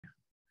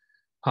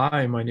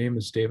Hi, my name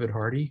is David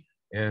Hardy,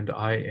 and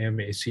I am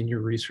a senior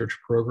research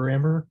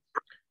programmer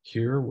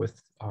here with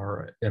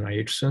our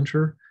NIH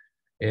Center.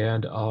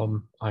 And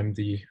I'm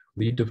the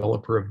lead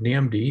developer of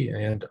NAMD,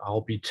 and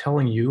I'll be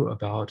telling you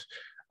about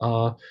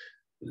uh,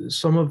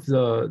 some of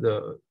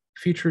the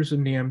features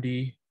in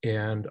NAMD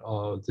and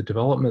the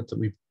development that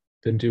we've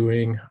been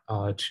doing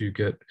to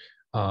get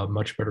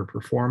much better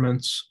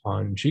performance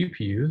on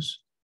GPUs,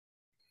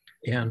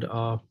 and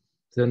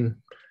then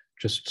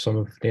just some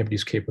of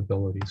NAMD's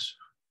capabilities.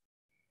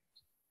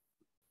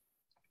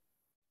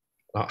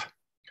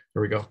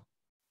 There we go.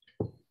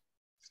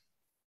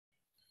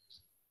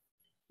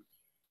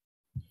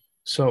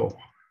 So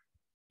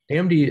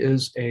NAMD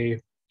is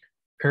a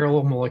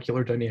parallel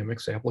molecular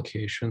dynamics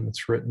application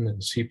that's written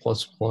in C++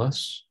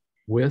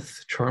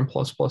 with Charm++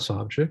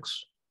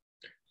 objects.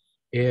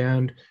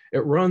 And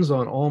it runs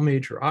on all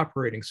major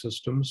operating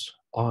systems,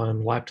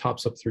 on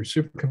laptops up through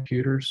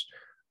supercomputers.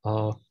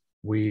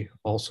 We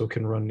also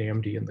can run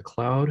NAMD in the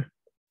cloud.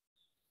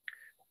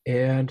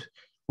 And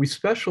we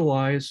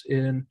specialize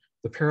in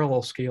the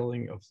parallel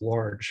scaling of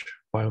large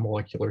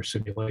biomolecular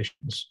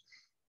simulations.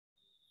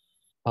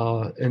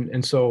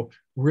 And so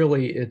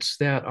really it's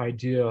that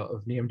idea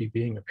of NAMD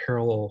being a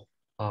parallel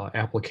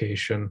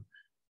application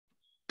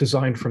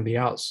designed from the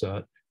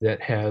outset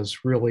that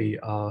has really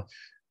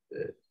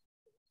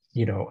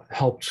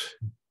helped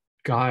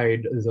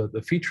guide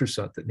the feature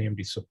set that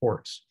NAMD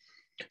supports.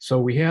 So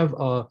we have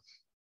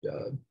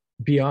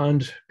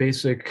beyond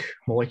basic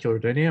molecular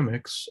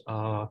dynamics,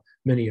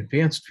 many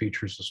advanced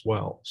features as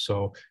well.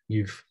 So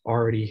you've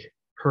already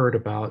heard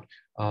about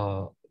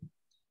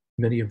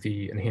many of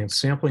the enhanced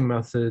sampling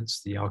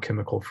methods, the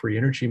alchemical free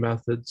energy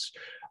methods.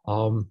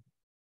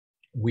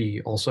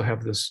 We also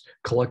have this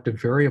collective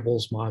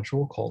variables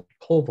module called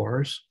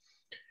Pulvars.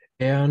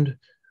 And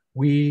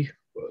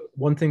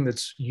one thing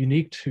that's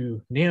unique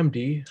to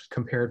NAMD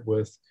compared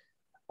with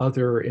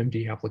other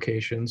MD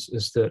applications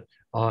is that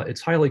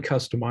it's highly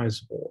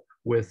customizable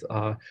with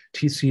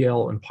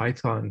TCL and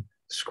Python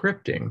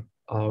scripting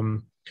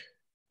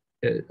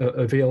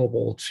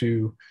available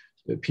to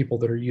people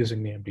that are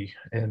using NAMD.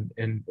 And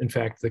in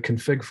fact, the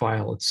config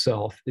file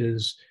itself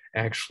is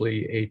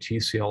actually a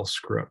TCL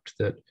script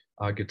that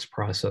gets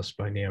processed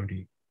by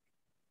NAMD.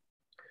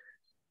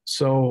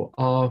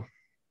 So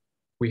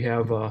we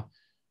have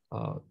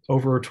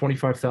over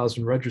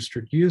 25,000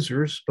 registered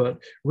users, but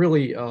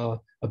really a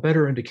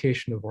better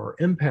indication of our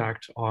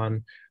impact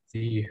on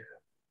the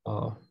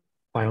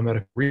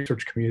biomedical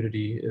research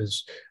community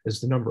is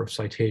the number of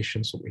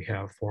citations that we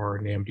have for our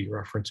NAMD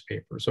reference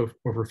papers, so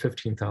over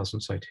 15,000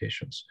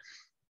 citations.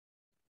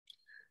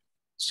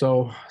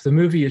 So the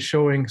movie is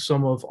showing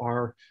some of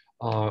our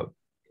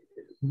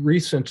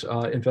recent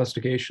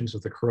investigations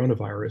of the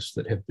coronavirus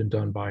that have been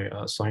done by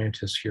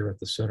scientists here at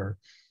the center.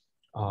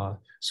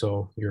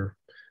 So you're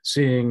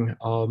seeing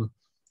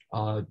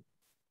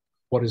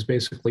what is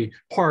basically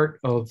part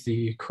of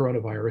the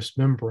coronavirus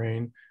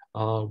membrane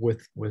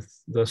with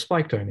the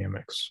spike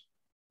dynamics.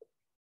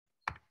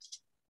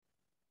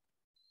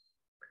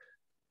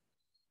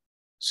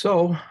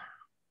 So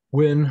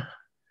when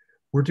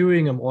we're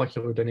doing a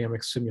molecular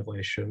dynamics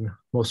simulation,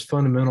 most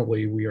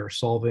fundamentally, we are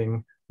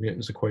solving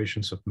Newton's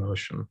equations of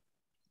motion.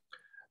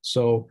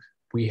 So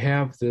we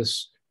have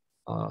this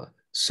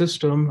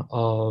system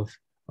of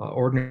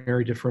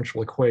ordinary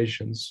differential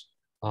equations.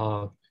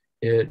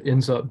 It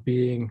ends up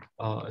being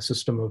a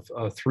system of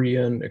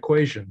 3n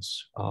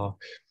equations,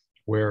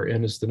 where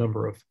n is the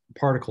number of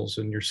particles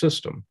in your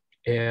system.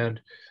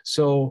 And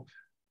so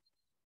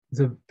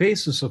the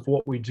basis of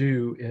what we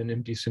do in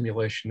MD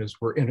simulation is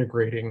we're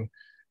integrating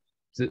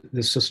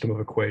the system of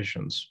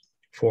equations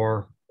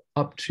for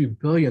up to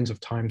billions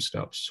of time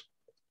steps.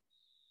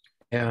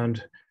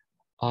 And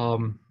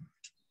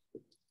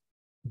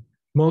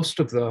most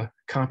of the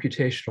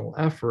computational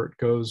effort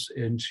goes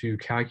into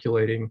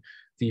calculating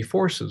the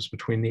forces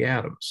between the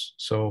atoms.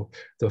 So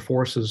the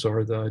forces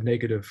are the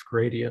negative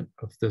gradient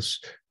of this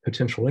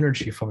potential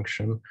energy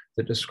function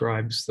that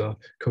describes the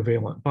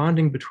covalent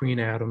bonding between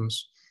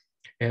atoms.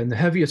 And the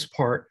heaviest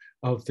part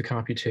of the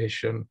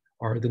computation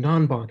are the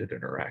non-bonded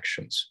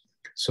interactions.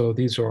 So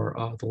these are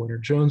the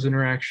Lennard-Jones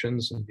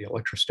interactions and the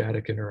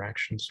electrostatic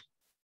interactions.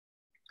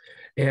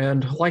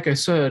 And like I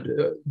said,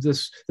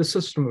 this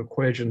system of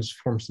equations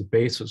forms the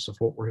basis of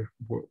what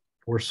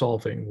we're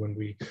solving when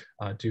we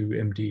do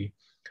MD.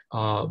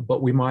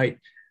 But we might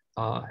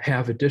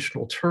have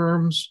additional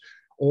terms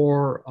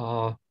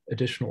or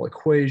additional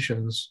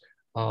equations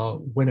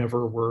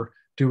whenever we're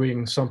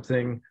doing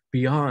something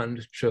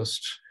beyond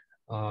just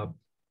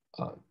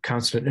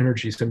constant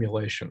energy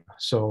simulation.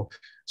 So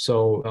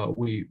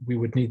we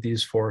would need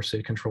these for,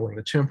 say, controlling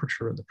the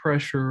temperature and the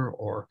pressure,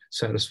 or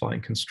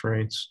satisfying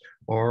constraints,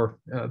 or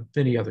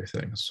many other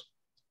things.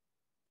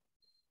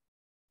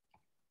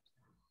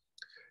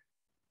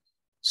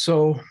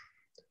 So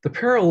the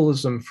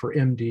parallelism for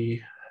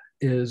MD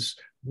is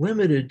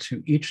limited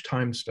to each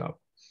time step.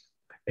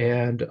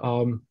 And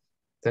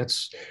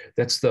that's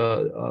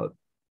the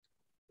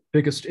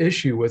biggest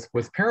issue with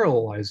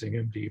parallelizing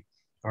MD.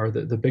 are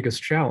the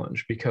biggest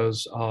challenge,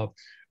 because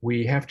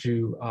we have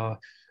to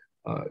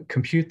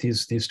compute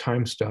these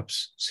time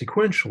steps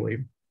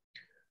sequentially.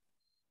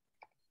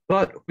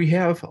 But we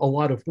have a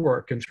lot of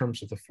work in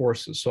terms of the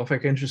forces. So if I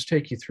can just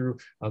take you through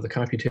the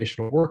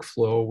computational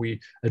workflow, we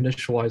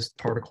initialize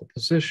the particle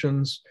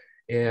positions,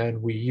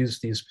 and we use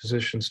these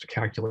positions to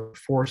calculate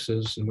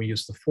forces, and we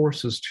use the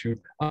forces to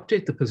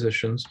update the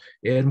positions,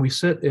 and we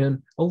sit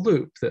in a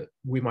loop that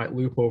we might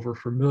loop over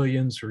for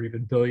millions or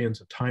even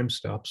billions of time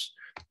steps,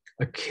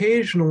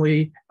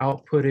 occasionally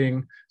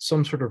outputting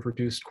some sort of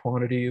reduced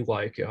quantity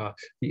like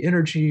the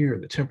energy or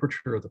the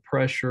temperature or the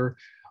pressure,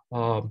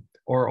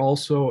 or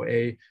also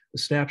a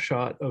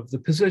snapshot of the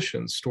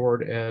position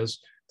stored as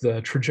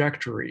the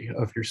trajectory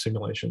of your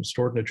simulation,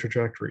 stored in a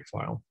trajectory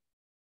file.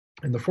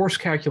 And the force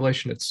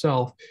calculation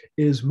itself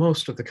is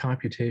most of the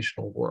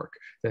computational work.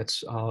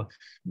 That's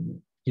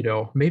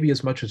maybe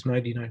as much as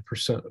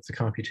 99% of the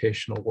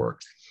computational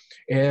work.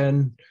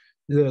 And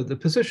the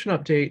position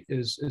update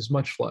is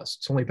much less.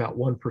 It's only about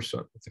 1%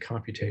 of the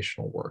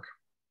computational work.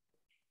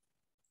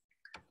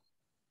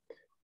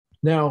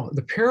 Now,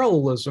 the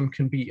parallelism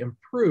can be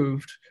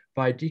improved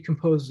by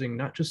decomposing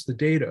not just the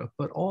data,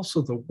 but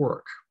also the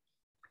work.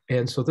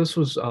 And so this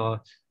was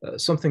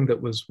something that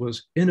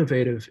was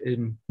innovative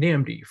in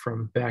NAMD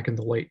from back in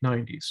the late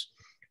 90s.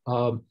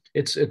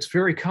 It's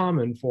very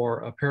common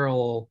for a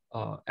parallel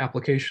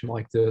application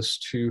like this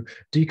to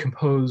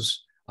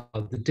decompose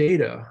the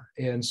data,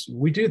 and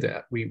we do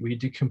that. We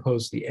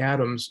decompose the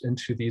atoms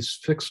into these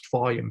fixed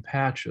volume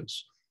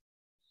patches.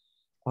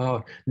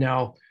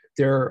 Now,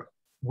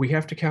 we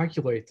have to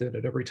calculate that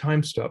at every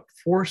time step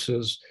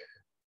forces,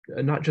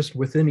 not just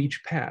within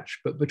each patch,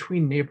 but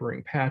between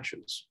neighboring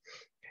patches.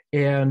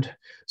 And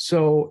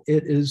so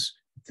it is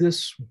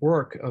this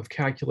work of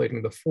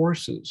calculating the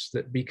forces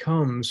that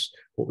becomes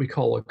what we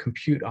call a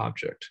compute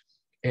object.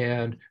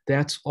 And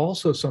that's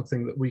also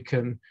something that we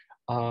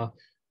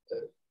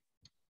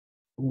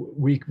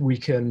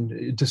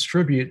can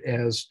distribute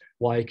as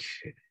like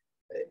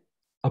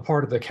a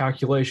part of the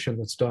calculation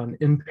that's done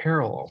in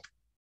parallel.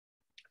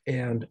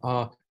 And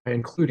by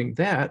including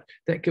that,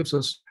 that gives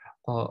us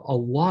a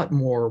lot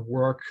more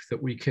work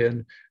that we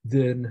can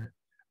then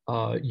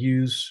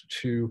use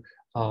to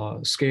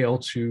scale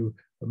to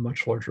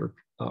much larger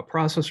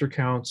processor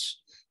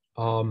counts,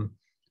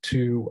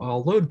 to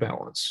load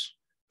balance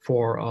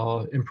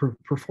for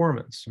improved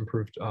performance,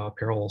 improved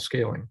parallel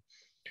scaling.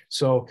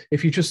 So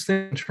if you just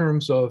think in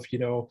terms of,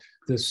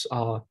 this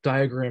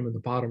diagram in the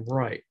bottom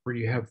right, where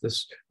you have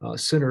this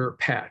center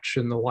patch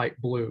in the light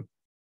blue,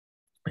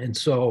 and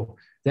so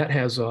that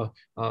has a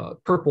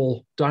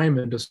purple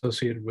diamond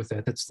associated with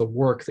that. That's the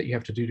work that you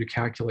have to do to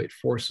calculate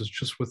forces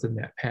just within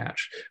that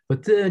patch.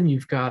 But then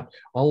you've got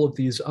all of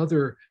these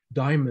other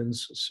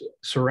diamonds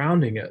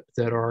surrounding it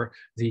that are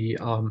the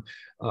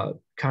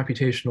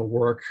computational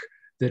work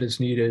that is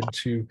needed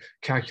to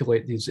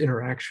calculate these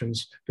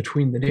interactions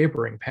between the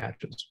neighboring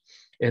patches.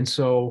 And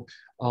so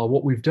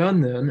what we've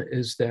done then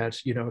is that,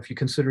 if you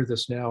consider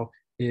this now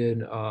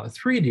in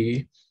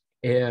 3D,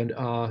 and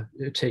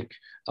take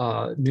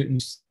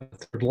Newton's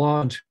third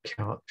law into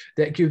account,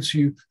 that gives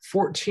you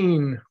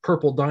 14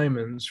 purple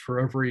diamonds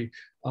for every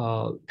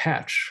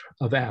patch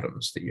of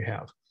atoms that you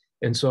have.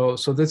 And so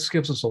this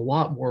gives us a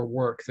lot more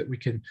work that we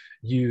can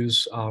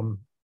use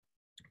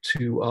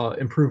to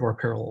improve our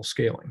parallel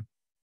scaling.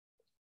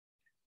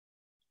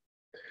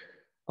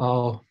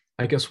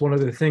 I guess one of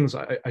the things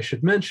I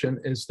should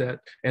mention is that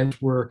as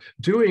we're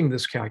doing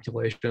this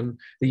calculation,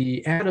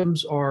 the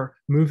atoms are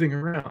moving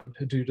around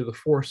due to the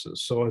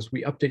forces. So as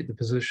we update the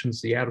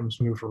positions, the atoms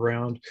move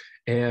around,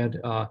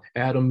 and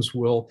atoms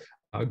will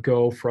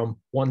go from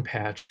one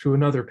patch to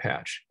another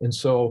patch. And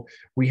so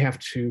we have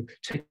to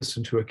take this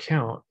into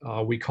account.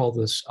 We call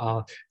this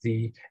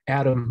the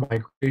atom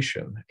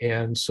migration.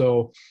 And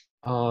so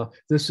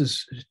this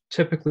is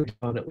typically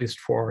done, at least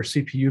for our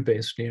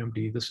CPU-based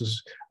NAMD. This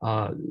is,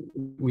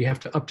 we have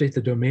to update the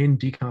domain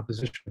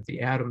decomposition of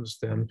the atoms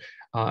then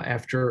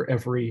after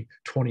every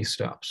 20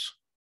 steps.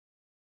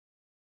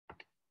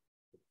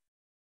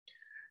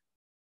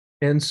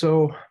 And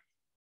so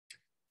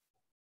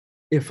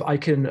if I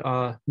can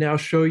now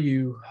show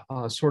you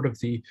sort of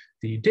the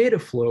data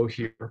flow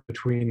here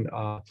between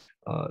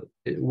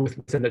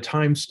within a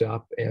time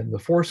step and the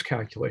force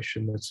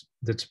calculation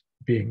that's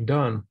being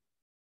done.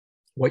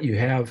 What you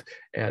have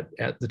at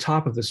the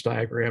top of this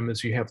diagram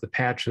is you have the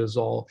patches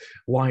all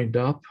lined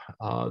up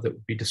that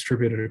would be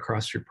distributed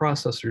across your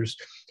processors.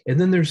 And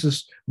then there's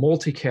this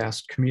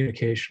multicast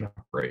communication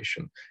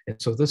operation. And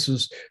so this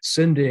is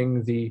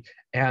sending the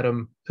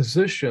atom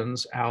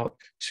positions out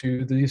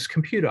to these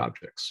compute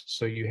objects.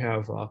 So you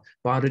have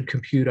bonded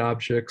compute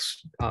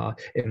objects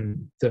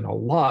and then a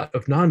lot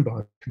of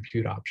non-bonded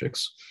compute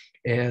objects.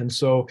 And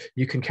so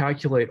you can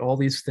calculate all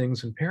these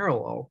things in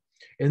parallel.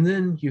 And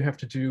then you have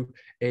to do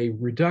a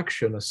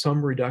reduction, a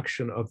sum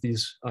reduction of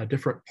these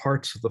different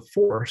parts of the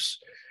force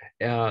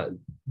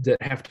that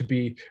have to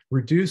be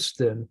reduced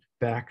then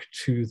back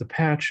to the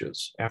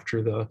patches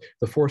after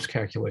the force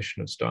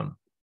calculation is done.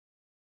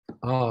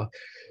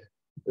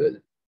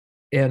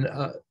 And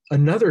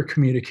another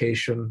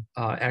communication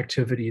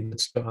activity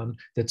that's done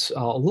that's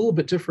a little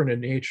bit different in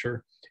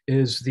nature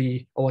is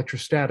the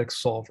electrostatic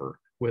solver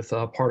with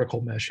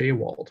particle mesh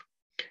AWOLD.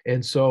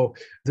 And so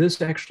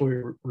this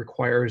actually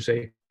requires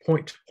a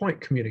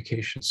point-to-point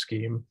communication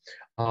scheme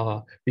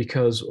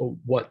because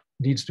what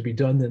needs to be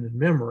done then in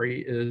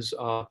memory is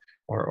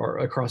or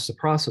across the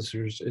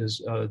processors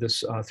is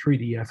this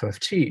 3D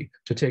FFT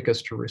to take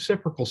us to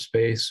reciprocal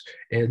space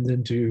and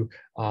then do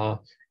a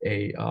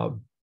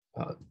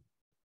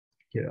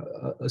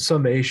a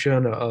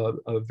summation,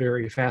 a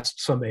very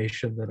fast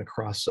summation, then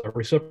across a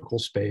reciprocal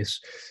space.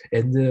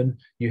 And then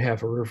you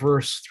have a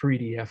reverse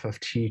 3D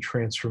FFT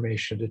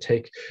transformation to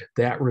take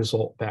that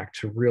result back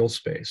to real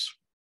space.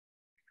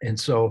 And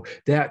so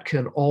that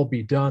can all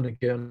be done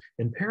again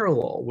in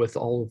parallel with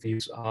all of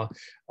these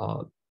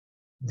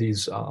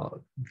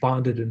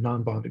bonded and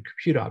non-bonded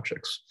compute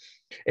objects.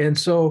 And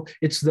so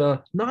it's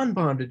the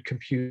non-bonded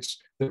computes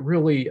that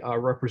really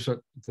represent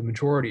the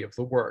majority of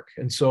the work.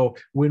 And so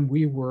when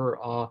we were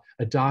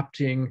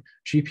adopting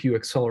GPU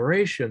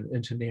acceleration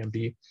into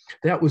NAMD,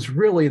 that was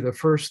really the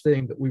first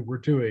thing that we were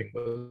doing,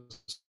 was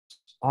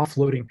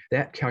offloading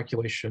that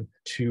calculation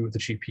to the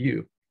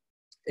GPU.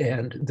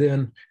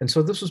 And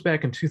so this was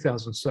back in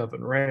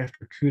 2007, right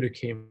after CUDA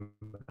came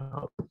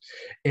out.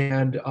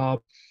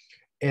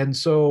 And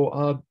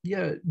so,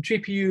 yeah,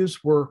 GPUs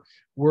were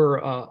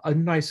a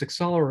nice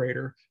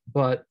accelerator,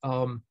 but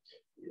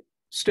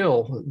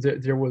still,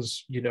 there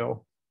was,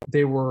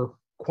 they were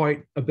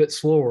quite a bit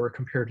slower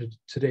compared to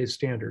today's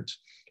standards.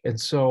 And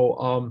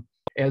so,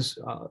 as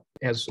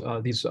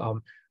these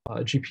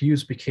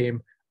GPUs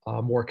became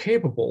more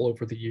capable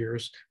over the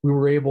years, we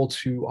were able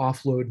to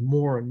offload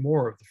more and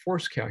more of the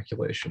force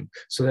calculation.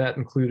 So that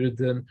included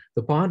then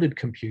the bonded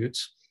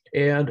computes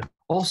and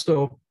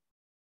also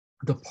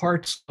the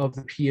parts of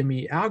the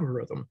PME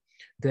algorithm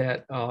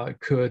that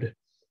could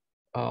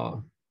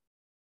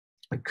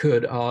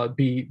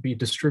be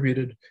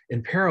distributed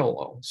in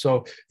parallel.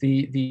 So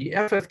the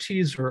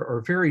FFTs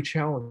are very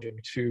challenging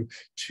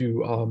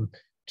to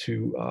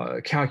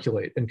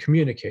calculate and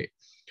communicate,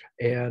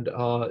 and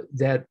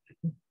that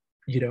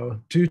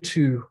due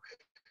to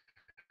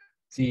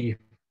the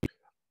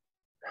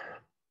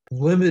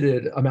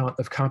limited amount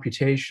of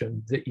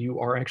computation that you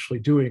are actually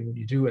doing when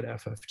you do an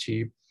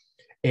FFT,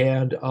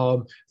 and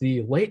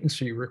the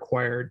latency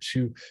required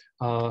to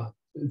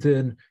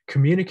then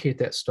communicate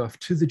that stuff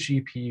to the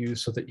GPU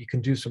so that you can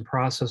do some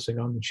processing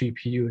on the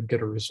GPU and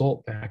get a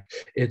result back.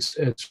 It's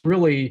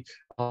really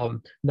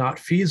not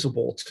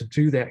feasible to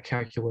do that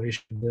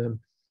calculation then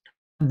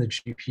on the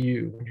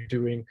GPU when you're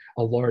doing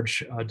a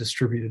large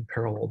distributed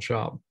parallel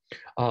job.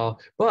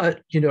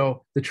 But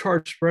the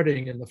charge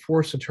spreading and the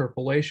force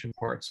interpolation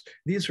parts,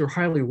 these are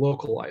highly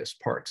localized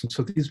parts, and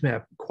so these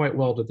map quite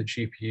well to the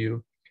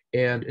GPU.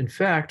 And in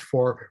fact,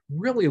 for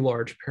really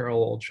large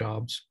parallel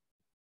jobs,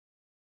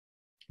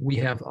 we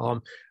have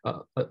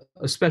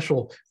a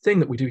special thing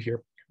that we do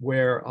here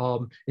where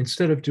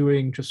instead of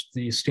doing just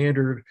the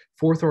standard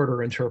fourth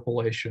order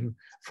interpolation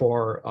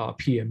for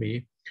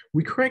PME,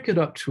 we crank it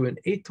up to an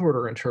eighth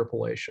order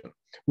interpolation,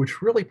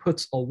 which really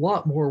puts a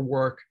lot more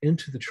work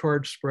into the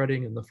charge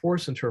spreading and the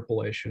force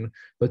interpolation.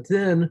 But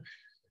then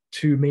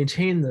to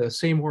maintain the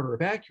same order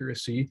of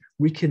accuracy,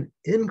 we can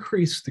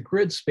increase the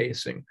grid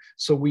spacing.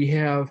 So we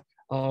have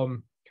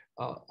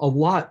a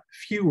lot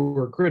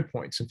fewer grid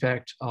points. In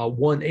fact,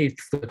 1/8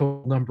 the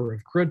total number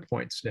of grid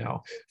points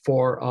now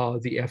for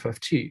the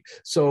FFT.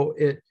 So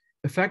it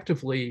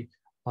effectively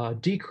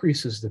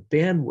decreases the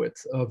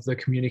bandwidth of the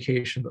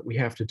communication that we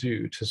have to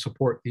do to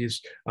support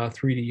these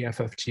 3D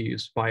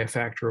FFTs by a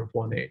factor of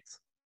 1/8.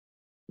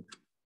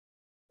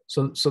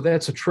 So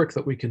that's a trick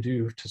that we can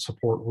do to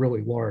support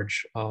really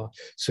large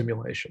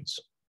simulations.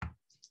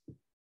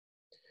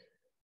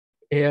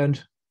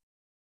 And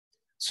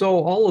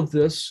so all of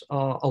this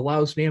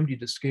allows NAMD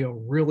to scale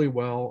really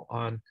well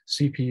on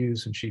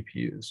CPUs and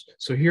GPUs.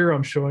 So here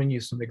I'm showing you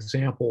some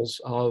examples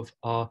of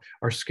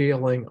our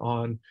scaling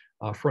on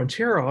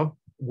Frontera,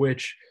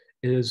 which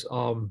is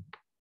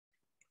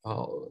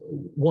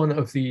one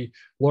of the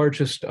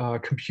largest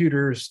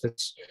computers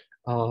that's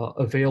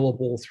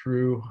available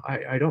through,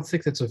 I don't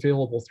think that's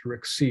available through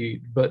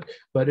Exceed, but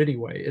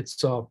anyway, it's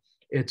the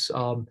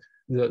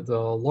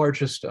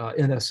largest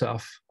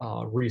NSF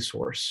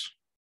resource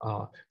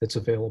that's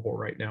available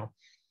right now.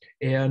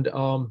 And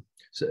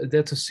so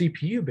that's a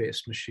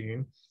CPU-based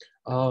machine.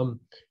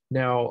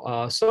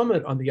 Now,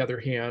 Summit, on the other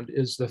hand,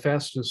 is the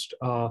fastest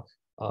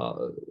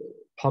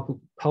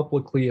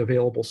publicly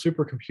available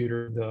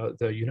supercomputer in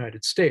the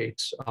United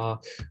States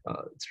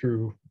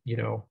through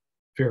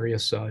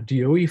various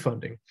DOE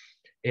funding.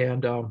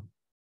 And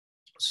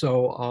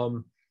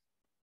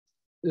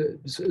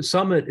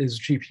Summit is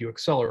GPU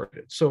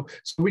accelerated. So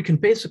we can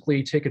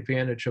basically take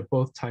advantage of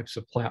both types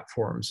of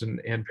platforms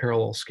and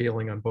parallel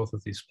scaling on both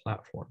of these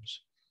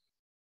platforms.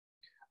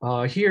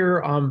 Here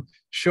I'm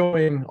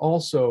showing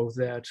also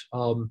that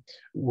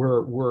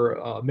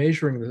we're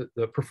measuring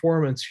the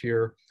performance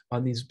here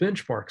on these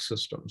benchmark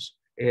systems.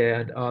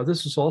 And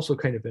this is also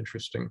kind of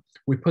interesting.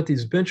 We put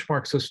these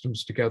benchmark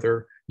systems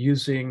together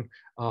using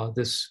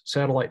this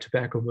satellite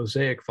tobacco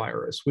mosaic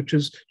virus, which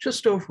is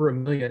just over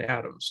 1 million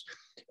atoms.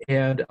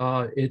 And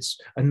it's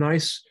a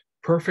nice,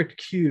 perfect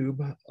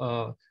cube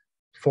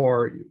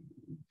for,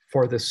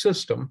 for this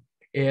system.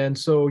 And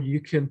so you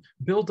can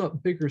build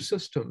up bigger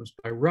systems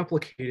by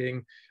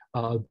replicating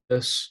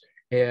this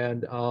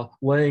and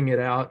laying it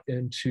out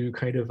into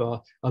kind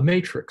of a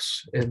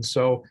matrix. And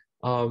so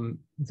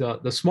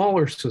the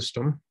smaller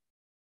system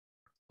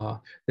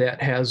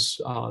that has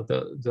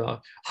the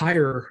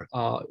higher,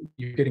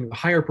 you're getting the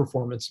higher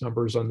performance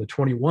numbers on the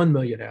 21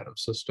 million atom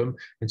system.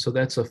 And so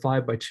that's a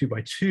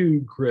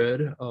 5x2x2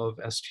 grid of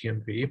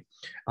STMV.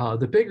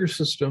 The bigger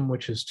system,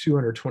 which is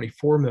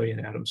 224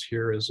 million atoms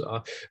here, is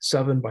a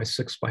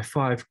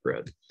 7x6x5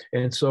 grid.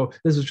 And so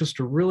this is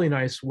just a really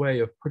nice way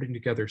of putting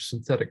together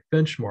synthetic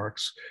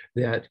benchmarks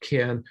that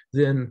can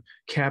then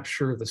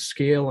capture the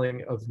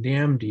scaling of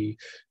NAMD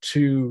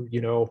to,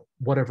 you know,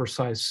 whatever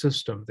size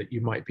system that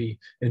you might be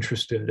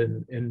interested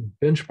in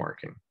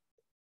benchmarking.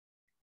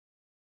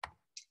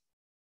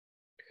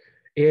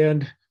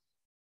 And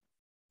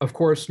of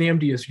course,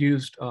 NAMD is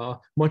used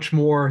much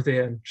more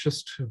than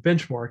just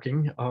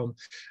benchmarking.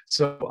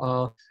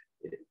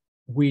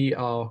 We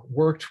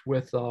worked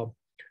with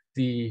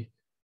the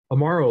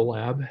Amaro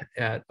lab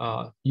at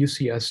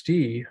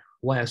UCSD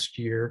last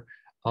year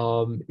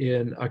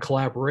in a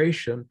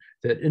collaboration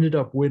that ended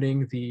up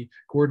winning the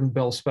Gordon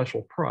Bell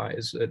Special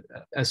Prize at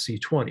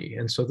SC20.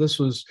 And so this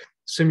was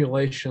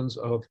simulations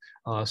of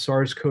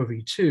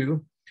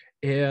SARS-CoV-2,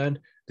 and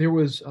there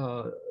was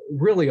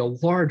really a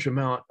large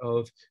amount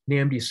of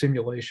NAMD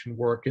simulation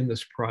work in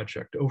this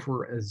project,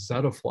 over a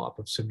zettaflop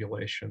of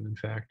simulation, in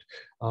fact.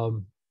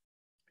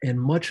 And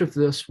much of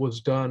this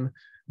was done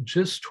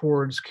just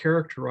towards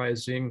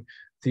characterizing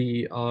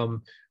the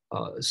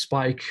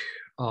spike,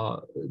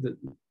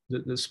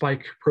 the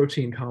spike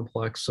protein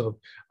complex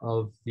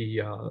of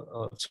the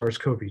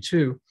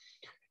SARS-CoV-2.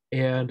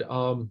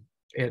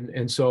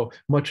 And so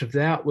much of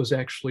that was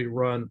actually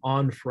run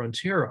on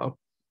Frontera.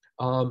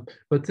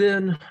 But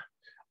then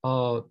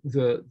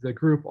the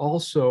group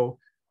also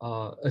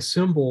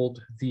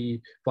assembled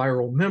the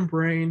viral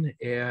membrane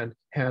and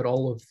had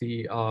all of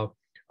the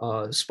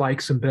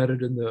spikes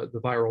embedded in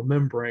the viral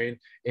membrane,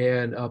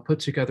 and put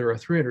together a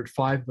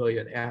 305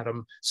 million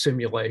atom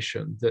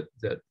simulation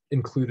that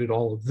included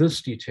all of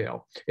this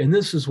detail. And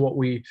this is what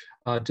we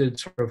did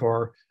sort of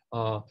our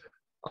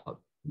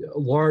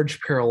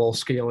large parallel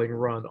scaling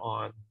run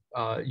on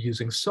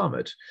using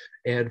Summit.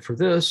 And for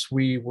this,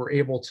 we were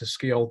able to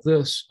scale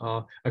this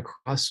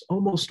across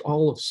almost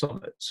all of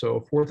Summit.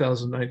 So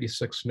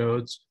 4,096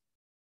 nodes.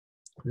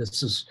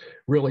 This is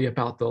really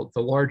about the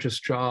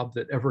largest job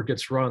that ever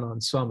gets run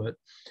on Summit.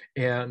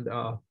 And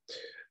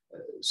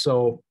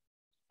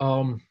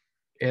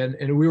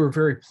and we were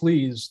very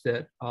pleased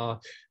that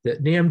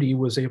that NAMD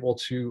was able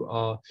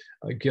to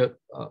get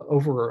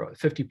over a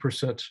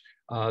 50%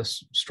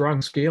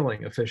 strong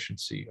scaling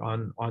efficiency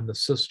on the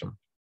system.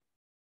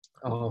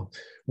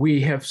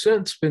 We have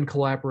since been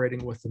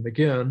collaborating with them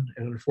again,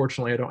 and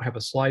unfortunately I don't have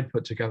a slide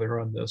put together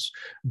on this,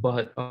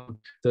 but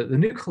the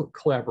new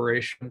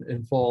collaboration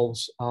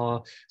involves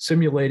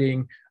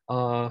simulating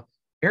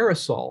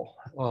aerosol.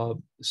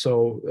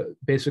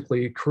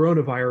 Basically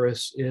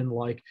coronavirus in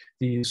like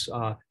these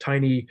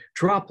tiny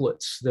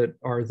droplets that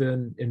are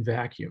then in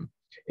vacuum.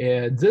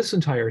 And this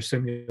entire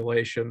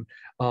simulation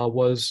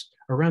was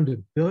around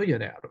 1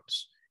 billion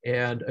atoms.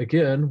 And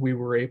again, we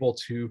were able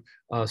to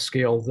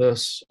scale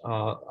this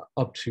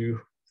up to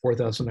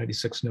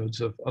 4,096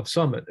 nodes of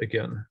Summit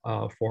again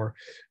for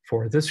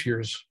this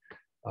year's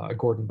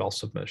Gordon Bell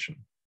submission.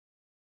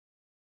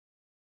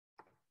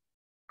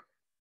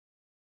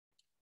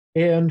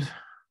 And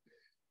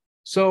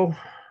so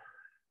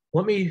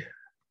let me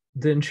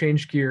then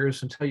change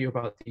gears and tell you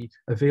about the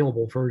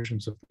available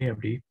versions of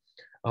NAMD.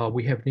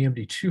 We have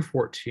NAMD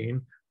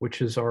 214,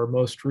 which is our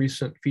most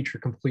recent feature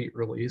complete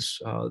release.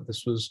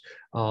 This was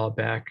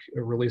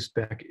released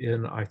back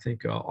in, I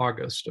think,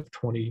 August of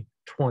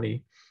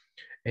 2020.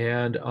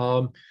 And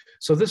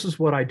so this is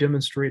what I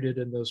demonstrated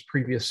in those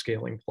previous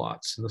scaling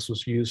plots. And this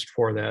was used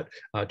for that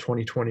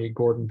 2020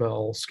 Gordon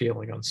Bell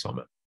scaling on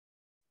Summit.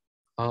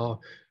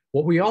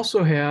 What we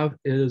also have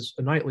is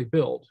a nightly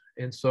build.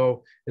 And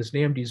so as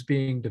NAMD is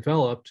being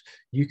developed,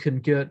 you can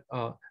get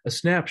a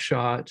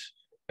snapshot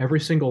every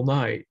single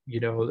night.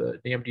 You know, the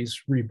NAMD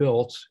is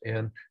rebuilt,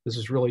 and this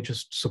is really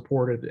just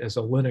supported as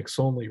a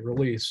Linux-only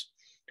release.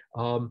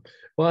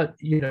 But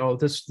you know,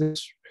 this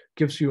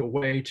gives you a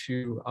way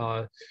to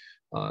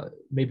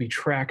maybe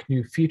track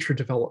new feature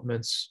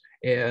developments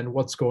and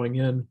what's going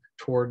in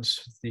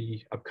towards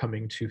the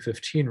upcoming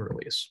 215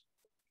 release.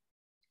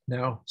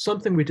 Now,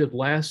 something we did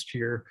last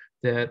year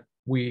that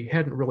we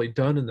hadn't really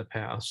done in the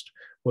past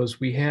was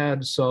we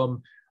had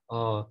some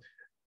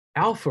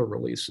alpha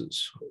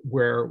releases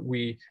where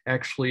we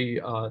actually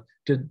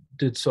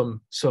did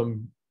some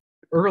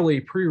early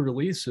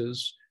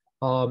pre-releases,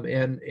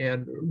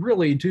 and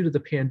really due to the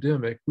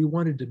pandemic, we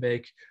wanted to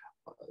make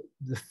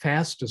the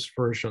fastest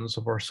versions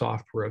of our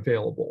software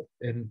available.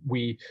 And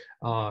we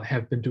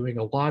have been doing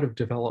a lot of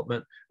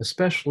development,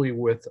 especially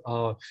with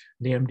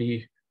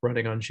NAMD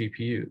running on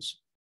GPUs.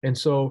 And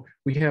so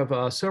we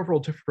have several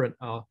different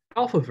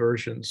alpha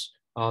versions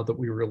that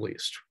we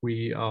released.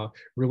 We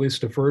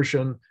released a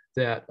version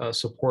that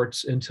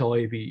supports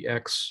Intel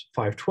AVX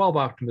 512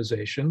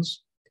 optimizations.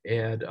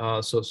 And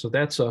so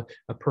that's a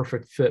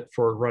perfect fit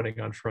for running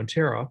on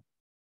Frontera.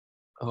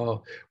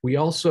 We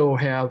also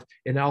have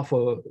an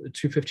alpha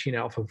 215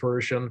 alpha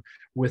version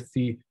with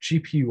the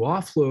GPU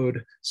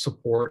offload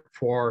support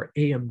for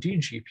AMD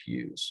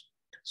GPUs.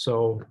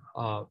 So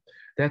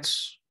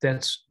that's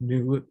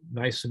new,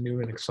 nice and new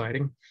and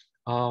exciting.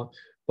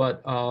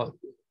 But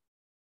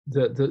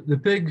the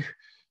big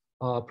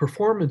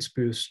performance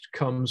boost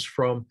comes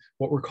from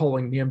what we're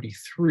calling NAMD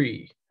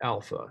 3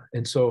 alpha.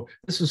 And so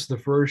this is the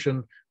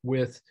version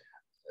with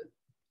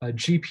a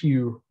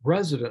GPU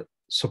resident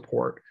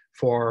support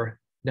for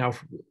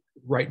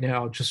right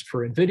now just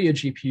for NVIDIA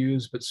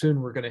GPUs, but soon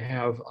we're going to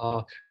have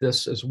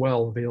this as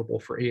well available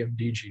for AMD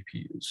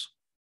GPUs.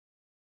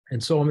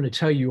 And so I'm going to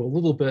tell you a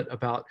little bit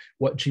about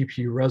what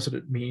GPU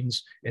resident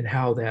means and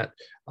how that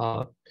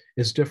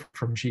is different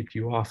from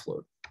GPU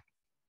offload.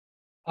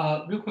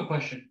 Real quick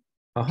question.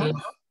 Does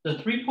the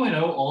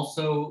 3.0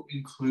 also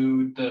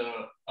include the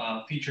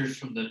features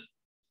from the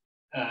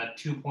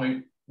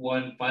 2.15,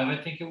 I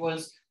think it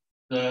was?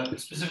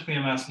 Specifically,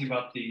 I'm asking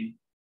about the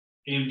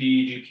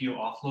AMD GPU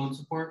offload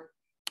support?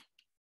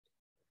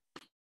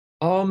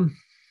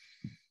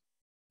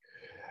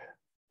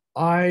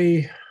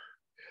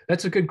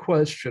 That's a good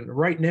question.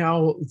 Right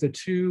now, the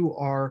two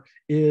are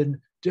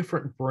in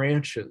different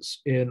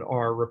branches in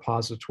our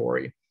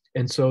repository.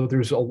 And so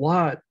there's a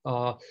lot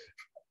of,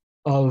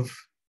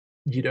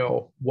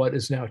 what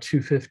is now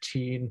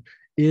 215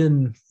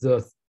 in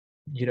the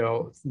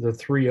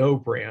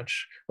 3.0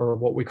 branch, or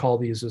what we call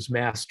these as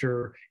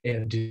master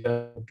and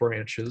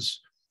branches.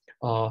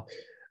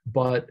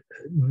 But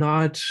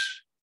not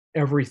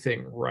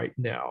everything right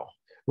now.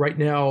 Right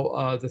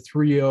now, the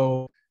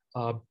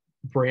 3.0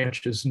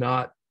 branch is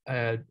not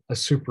a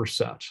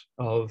superset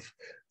of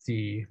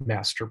the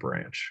master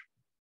branch.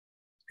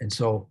 And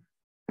so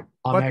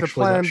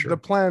the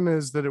plan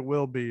is that it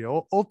will be.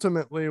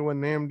 Ultimately, when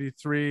NAMD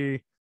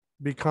 3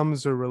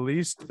 becomes a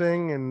released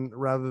thing and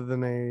rather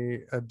than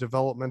a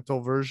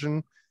developmental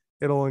version,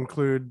 it'll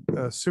include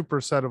a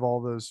superset of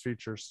all those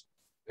features.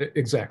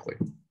 Exactly.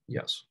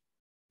 Yes.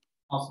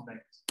 Awesome.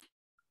 Thanks.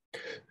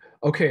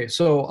 Okay,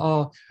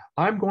 so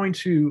I'm going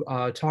to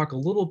talk a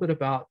little bit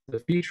about the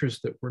features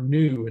that were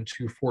new in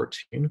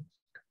 2.14.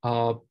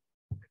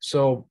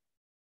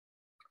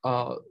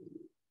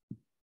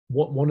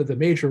 One of the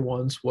major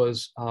ones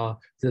was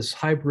this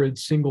hybrid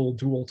single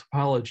dual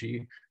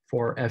topology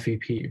for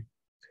FEP.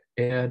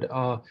 And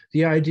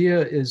the idea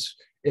is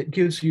it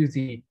gives you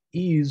the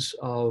ease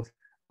of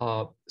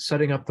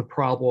setting up the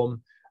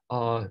problem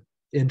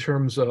in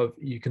terms of,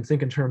 you can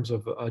think in terms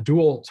of a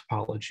dual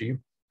topology,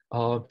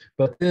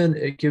 but then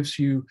it gives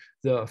you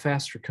the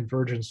faster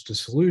convergence to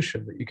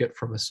solution that you get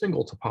from a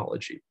single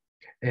topology.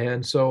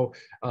 And so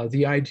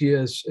the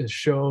idea is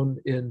shown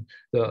in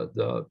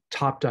the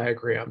top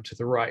diagram to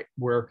the right,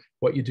 where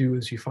what you do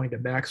is you find a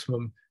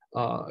maximum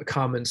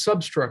common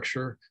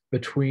substructure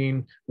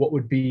between what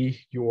would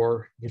be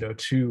your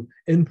two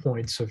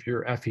endpoints of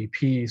your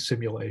FEP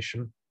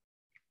simulation.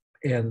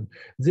 And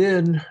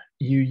then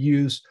you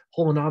use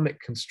holonomic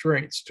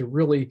constraints to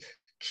really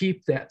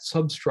keep that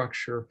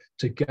substructure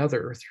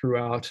together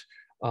throughout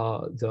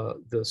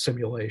the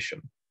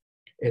simulation.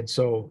 And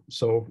so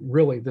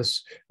really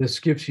this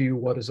gives you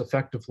what is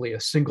effectively a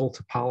single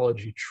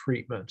topology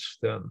treatment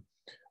then.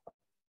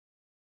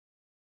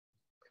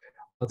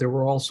 There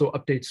were also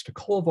updates to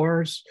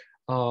Colvars.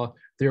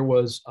 There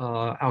was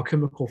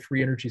alchemical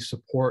free energy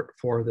support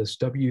for this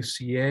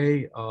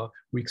WCA,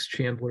 Weeks,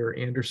 Chandler,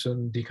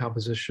 Anderson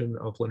decomposition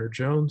of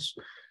Leonard-Jones.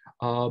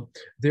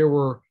 There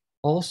were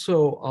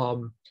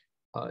also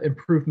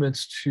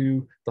improvements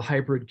to the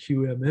hybrid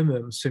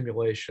QM-MM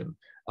simulation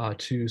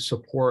to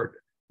support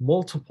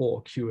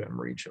multiple QM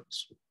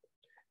regions.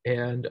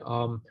 And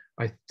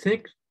I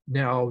think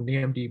now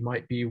NAMD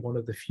might be one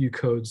of the few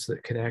codes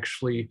that can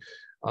actually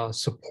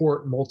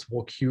support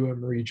multiple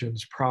QM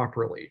regions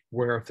properly,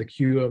 where if the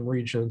QM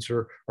regions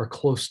are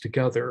close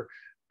together,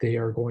 they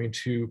are going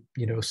to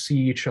see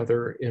each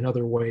other in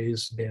other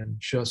ways than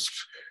just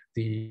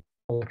the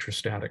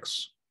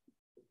electrostatics.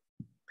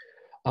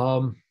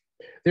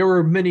 There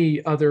were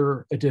many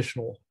other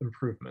additional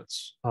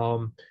improvements.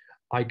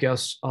 I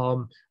guess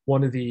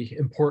one of the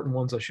important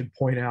ones I should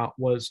point out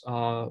was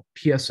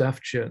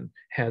PSFGen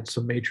had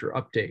some major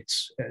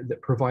updates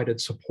that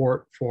provided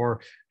support for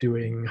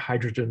doing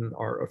hydrogen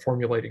or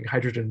formulating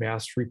hydrogen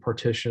mass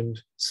repartitioned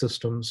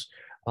systems,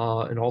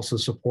 and also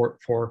support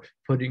for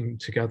putting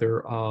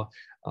together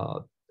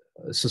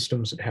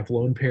systems that have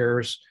lone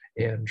pairs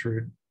and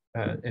Drude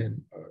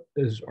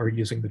are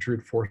using the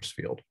Drude force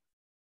field.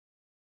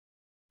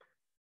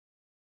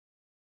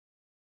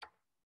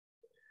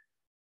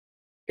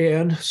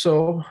 And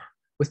so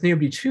with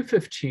NAMD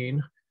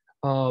 215,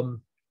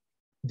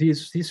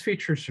 these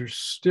features are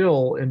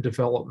still in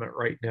development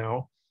right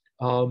now,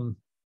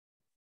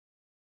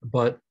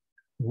 but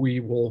we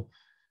will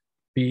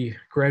be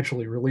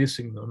gradually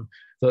releasing them.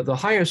 The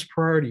highest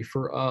priority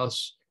for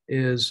us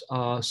is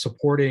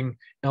supporting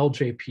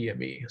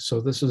LJPME.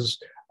 So this is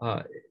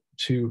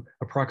to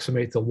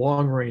approximate the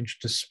long-range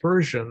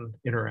dispersion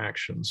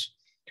interactions.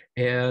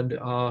 And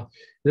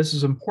this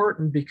is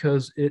important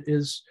because it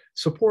is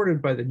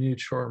supported by the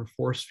neutron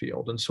force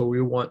field. And so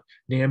we want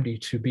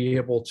NAMD to be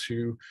able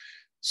to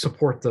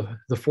support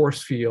the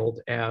force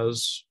field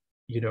as,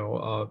 you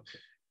know,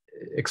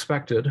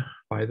 expected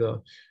by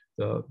the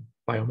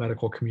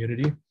biomedical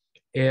community.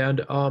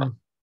 And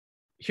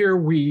here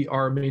we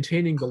are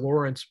maintaining the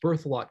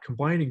Lorentz-Berthelot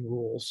combining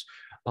rules,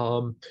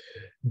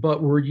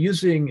 but we're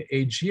using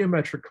a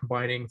geometric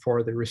combining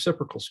for the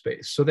reciprocal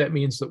space. So that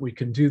means that we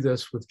can do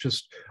this with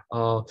just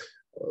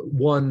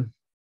one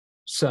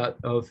set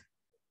of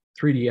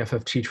 3D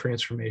FFT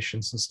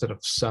transformations instead of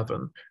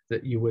 7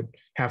 that you would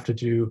have to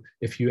do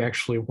if you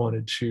actually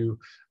wanted to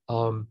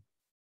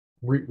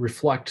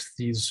reflect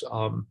these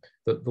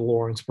the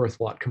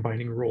Lorentz-Berthelot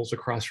combining rules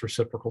across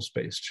reciprocal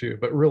space too.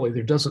 But really,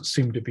 there doesn't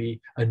seem to be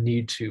a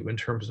need to in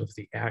terms of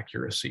the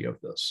accuracy of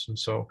this. And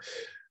so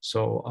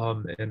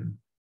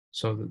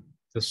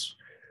this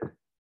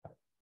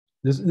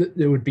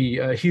there would be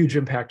a huge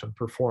impact on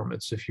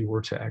performance if you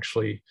were to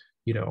actually,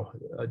 you know,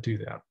 do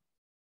that.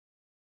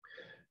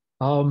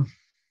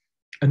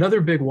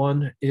 Another big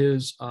one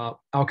is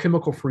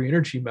alchemical free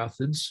energy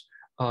methods.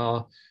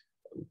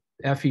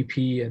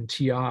 FEP and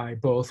TI,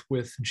 both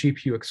with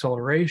GPU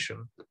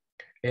acceleration.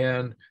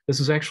 And this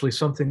is actually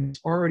something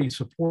that's already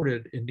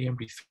supported in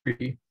NAMD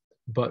 3,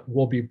 but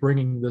we'll be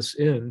bringing this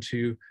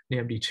into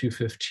NAMD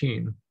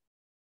 215.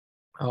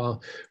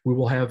 We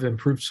will have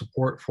improved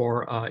support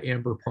for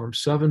Amber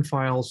Parm7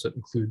 files that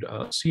include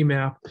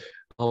CMAP.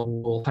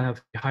 We'll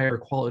have a higher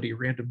quality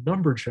random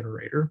number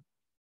generator.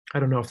 I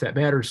don't know if that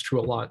matters to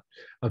a lot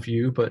of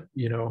you, but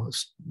you know,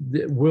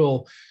 it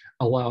will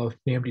allow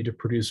NAMD to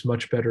produce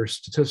much better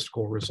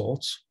statistical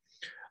results.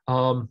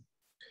 And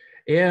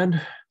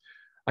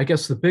I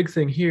guess the big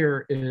thing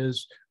here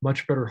is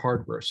much better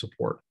hardware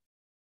support.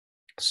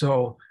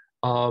 So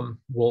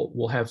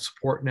we'll have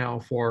support now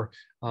for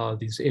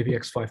these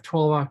AVX512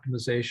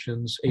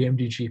 optimizations,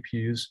 AMD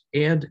GPUs,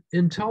 and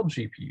Intel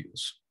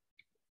GPUs.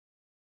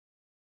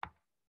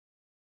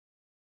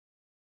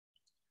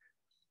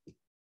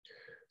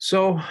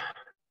 So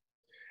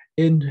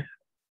in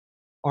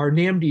our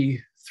NAMD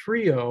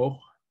 3.0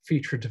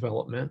 feature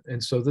development,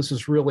 and so this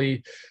is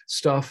really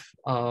stuff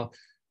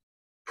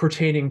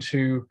pertaining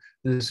to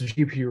this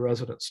GPU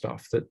resident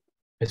stuff that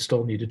I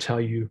still need to tell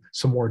you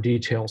some more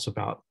details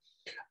about.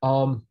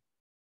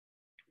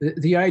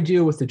 The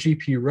idea with the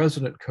GPU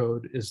resident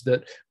code is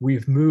that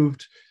we've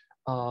moved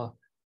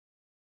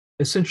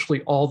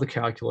essentially all the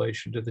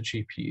calculation to the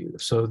GPU.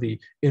 So the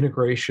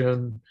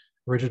integration,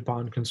 rigid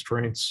bond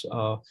constraints,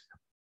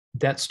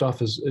 that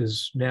stuff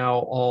is now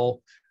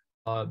all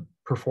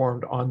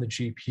performed on the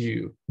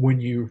GPU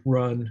when you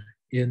run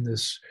in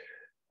this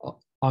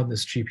on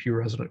this GPU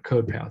resident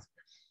code path.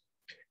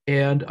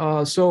 And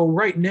so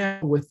right now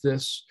with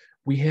this,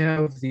 we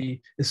have the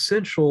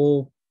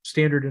essential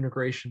standard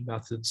integration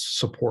methods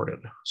supported.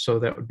 So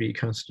that would be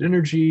constant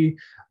energy,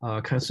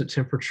 constant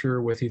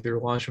temperature with either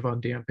Langevin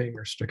damping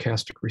or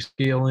stochastic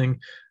rescaling,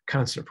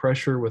 constant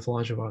pressure with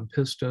Langevin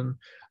piston,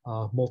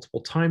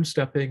 multiple time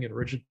stepping and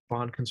rigid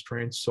bond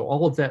constraints. So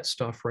all of that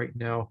stuff right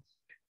now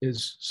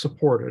is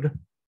supported.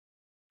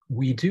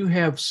 We do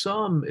have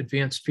some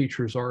advanced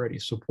features already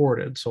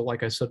supported. So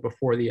like I said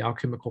before, the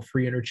alchemical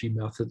free energy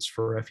methods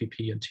for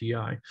FEP and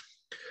TI.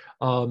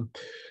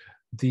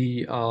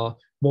 The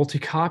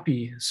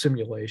multi-copy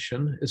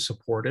simulation is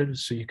supported,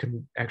 so you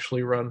can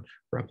actually run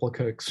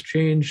replica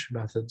exchange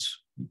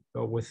methods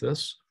with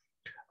this.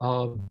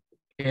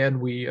 And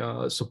we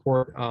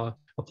support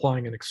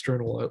applying an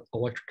external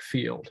electric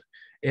field.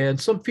 And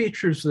some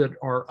features that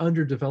are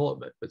under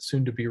development but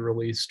soon to be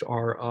released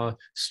are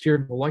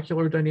steered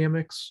molecular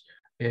dynamics,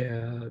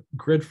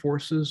 grid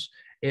forces,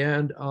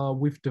 and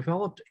we've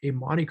developed a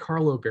Monte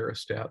Carlo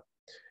barostat.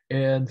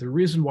 And the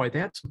reason why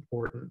that's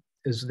important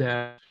is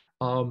that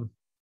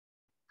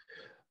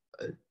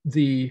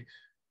the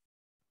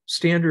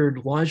standard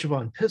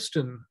Langevin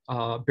piston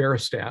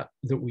barostat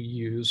that we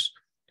use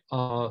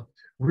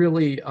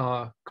really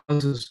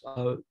causes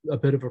a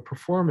bit of a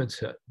performance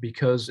hit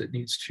because it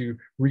needs to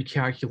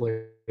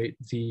recalculate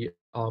the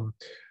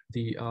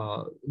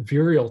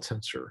virial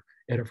tensor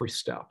at every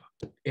step.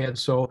 And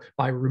so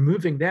by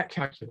removing that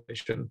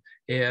calculation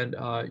and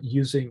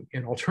using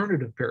an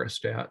alternative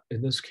barostat,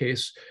 in this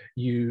case,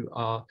 you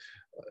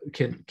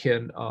can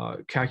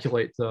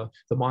calculate the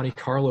Monte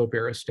Carlo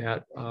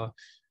barostat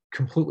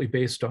completely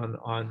based on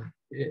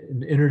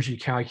an energy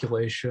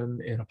calculation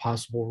and a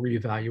possible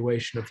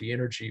reevaluation of the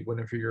energy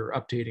whenever you're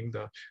updating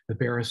the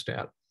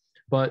barostat.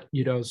 But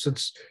you know,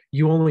 since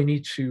you only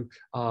need to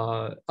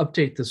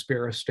update this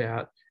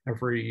barostat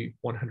every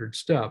 100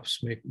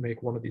 steps,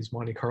 make one of these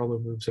Monte Carlo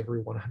moves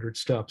every 100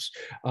 steps.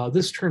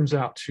 This turns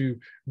out to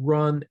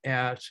run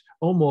at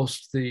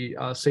almost the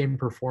same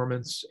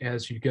performance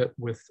as you get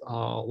with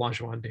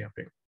Langevin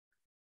damping.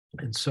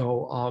 And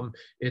so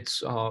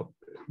it's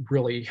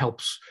really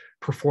helps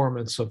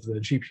performance of the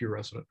GPU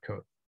resident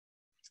code.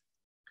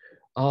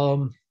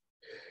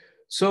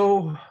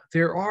 So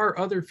there are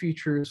other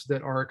features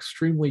that are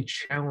extremely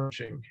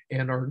challenging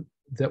and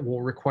that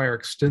will require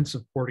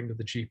extensive porting to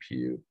the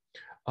GPU.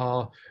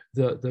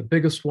 The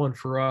biggest one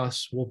for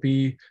us will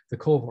be the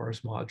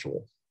Colvars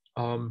module.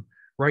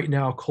 Right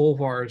now,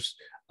 Colvars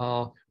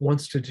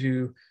wants to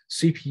do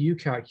CPU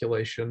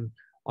calculation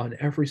on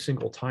every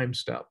single time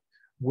step,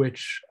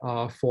 which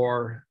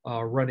for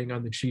running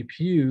on the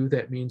GPU,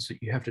 that means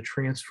that you have to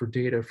transfer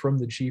data from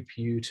the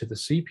GPU to the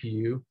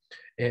CPU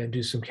and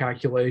do some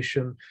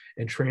calculation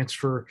and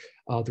transfer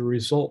the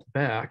result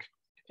back.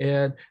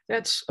 And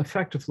that's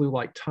effectively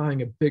like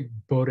tying a big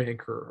boat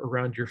anchor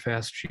around your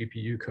fast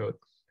GPU code.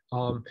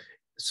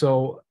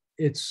 So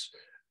it's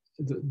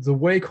the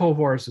way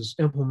Colvars is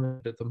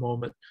implemented at the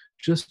moment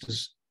just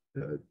is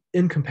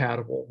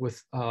incompatible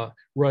with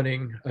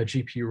running a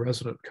GPU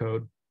resident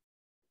code.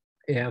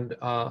 And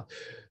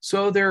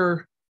so there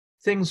are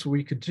things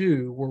we could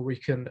do where we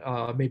can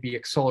maybe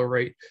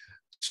accelerate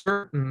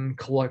certain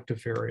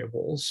collective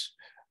variables,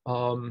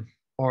 or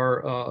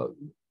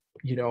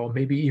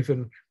maybe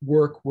even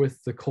work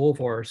with the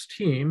Colvars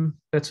team.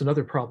 That's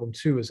another problem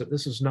too, is that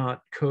this is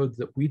not code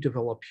that we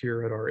develop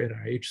here at our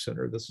NIH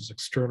center. This is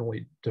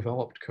externally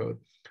developed code.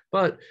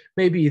 But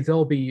maybe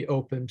they'll be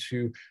open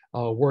to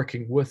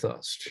working with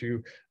us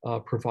to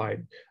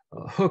provide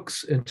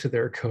hooks into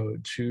their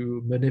code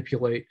to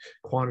manipulate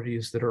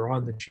quantities that are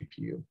on the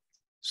GPU.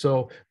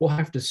 So we'll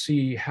have to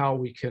see how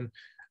we can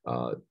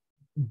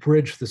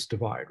bridge this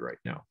divide right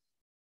now.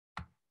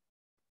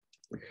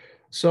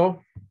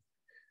 So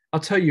I'll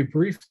tell you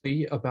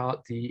briefly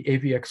about the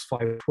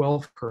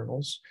AVX512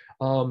 kernels.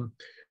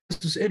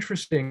 This is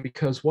interesting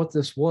because what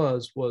this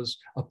was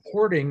a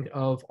porting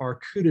of our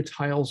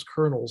CUDA-tiles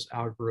kernels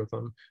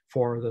algorithm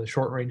for the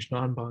short-range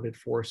non-bounded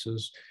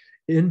forces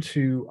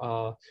into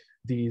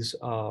this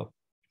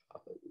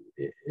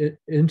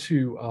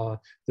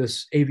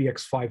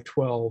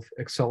AVX512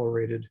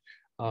 accelerated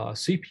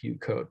CPU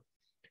code.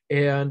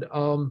 And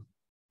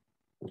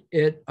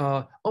it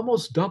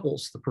almost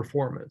doubles the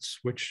performance,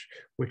 which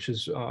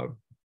is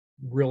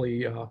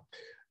really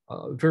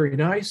very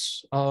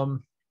nice.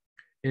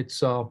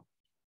 It's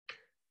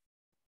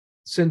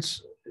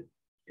since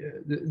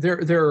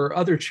there are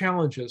other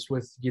challenges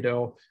with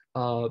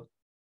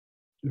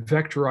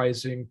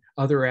vectorizing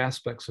other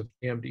aspects of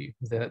NAMD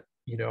that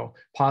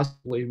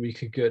possibly we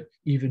could get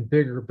even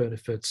bigger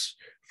benefits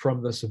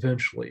from this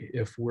eventually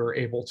if we're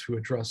able to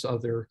address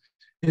other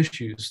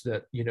issues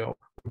that would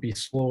be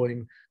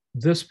slowing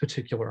this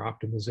particular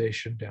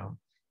optimization down.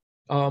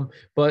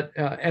 But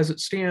as it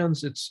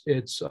stands,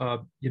 it's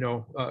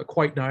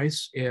quite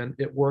nice, and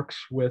it works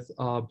with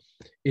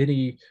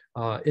any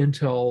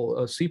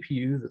Intel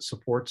CPU that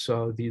supports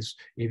these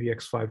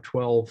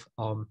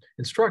AVX512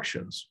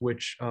 instructions,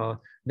 which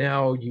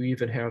now you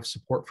even have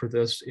support for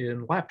this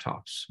in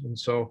laptops. And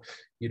so,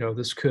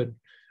 this could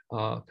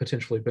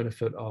potentially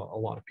benefit a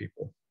lot of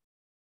people.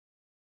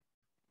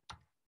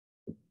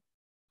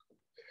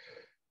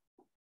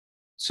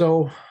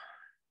 So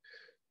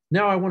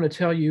now I want to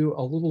tell you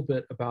a little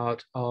bit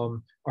about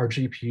our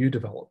GPU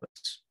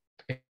developments.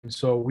 And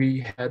so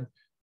we had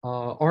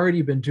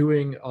already been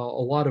doing a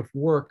lot of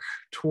work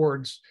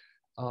towards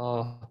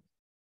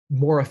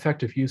more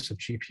effective use of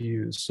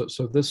GPUs.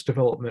 So this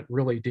development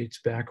really dates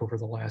back over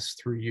the last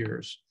 3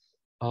 years.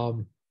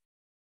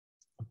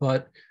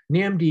 But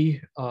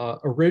NAMD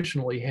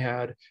originally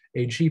had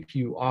a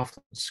GPU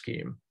offload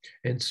scheme.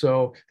 And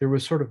so there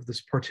was sort of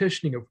this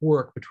partitioning of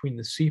work between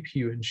the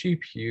CPU and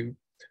GPU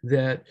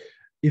that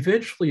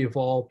eventually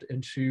evolved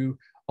into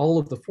all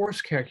of the force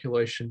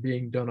calculation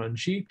being done on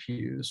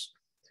GPUs.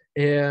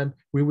 And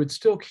we would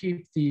still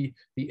keep the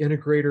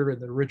integrator and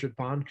the rigid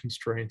bond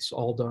constraints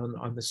all done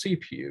on the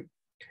CPU.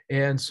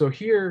 And so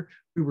here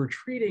we were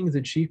treating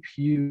the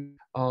GPU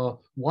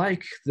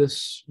like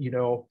this,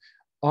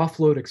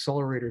 offload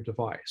accelerator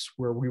device,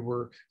 where we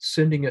were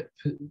sending it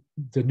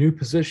the new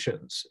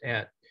positions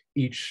at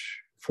each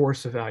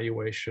force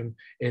evaluation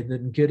and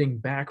then getting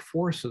back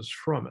forces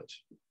from it.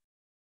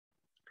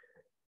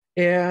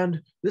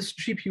 And this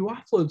GPU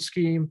offload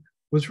scheme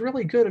was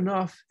really good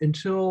enough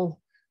until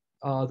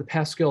the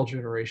Pascal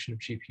generation of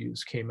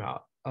GPUs came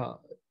out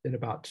in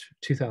about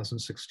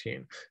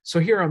 2016. So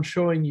here I'm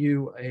showing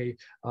you a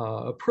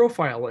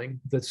profiling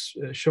that's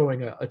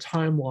showing a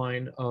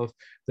timeline of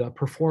the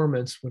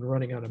performance when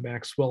running on a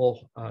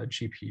Maxwell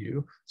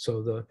GPU,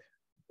 so the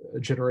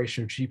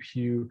generation of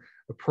GPU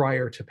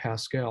prior to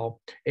Pascal.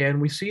 And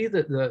we see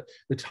that the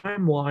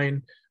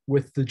timeline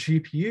with the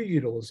GPU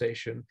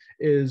utilization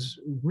is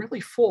really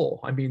full.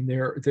 I mean,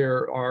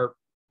 there are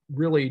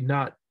really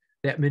not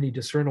that many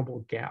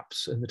discernible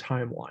gaps in the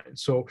timeline.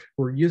 So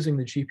we're using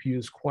the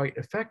GPUs quite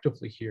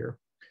effectively here.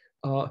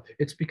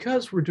 It's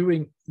because we're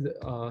doing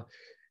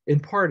in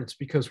part, it's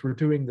because we're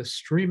doing the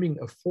streaming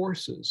of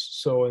forces.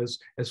 So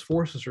as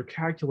forces are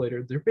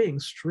calculated, they're being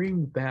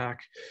streamed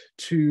back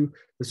to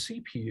the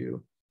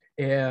CPU.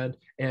 And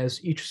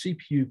as each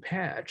CPU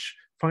patch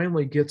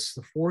finally gets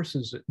the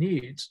forces it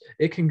needs,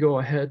 it can go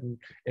ahead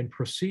and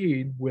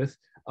proceed with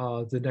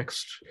the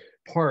next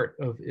part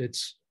of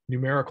its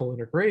numerical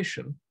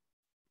integration.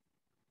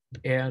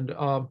 And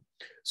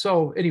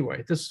so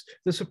anyway, this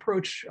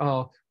approach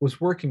was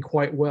working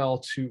quite well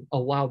to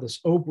allow this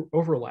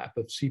overlap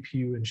of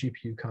CPU and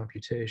GPU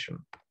computation.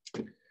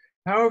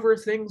 However,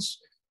 things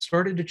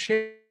started to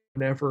change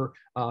whenever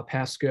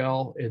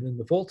Pascal and then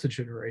the Volta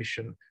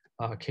generation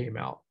came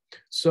out.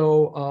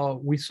 So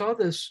we saw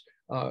this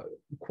it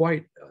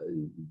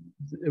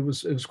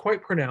was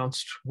quite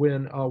pronounced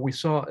when we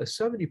saw a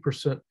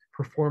 70%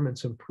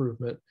 performance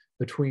improvement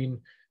between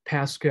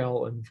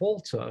Pascal and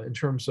Volta in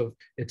terms of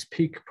its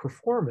peak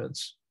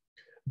performance.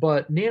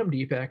 But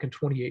NAMD back in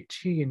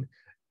 2018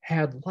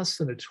 had less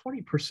than a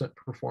 20%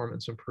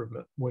 performance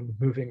improvement when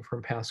moving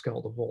from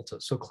Pascal to Volta.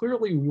 So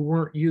clearly we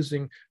weren't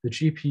using the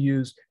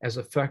GPUs as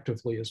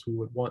effectively as we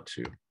would want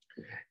to.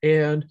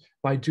 And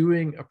by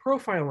doing a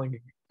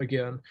profiling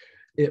again,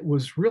 it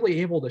was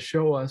really able to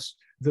show us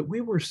that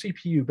we were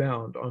CPU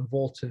bound on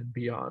Volta and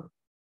beyond.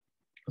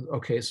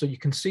 Okay, so you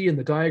can see in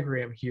the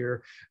diagram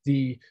here,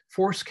 the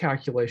force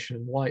calculation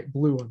in light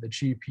blue on the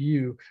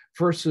GPU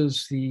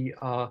versus the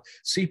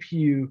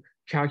CPU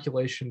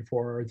calculation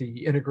for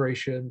the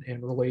integration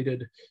and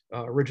related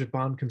rigid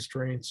bond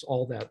constraints,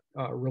 all that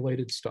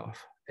related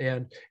stuff.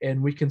 And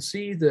we can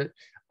see that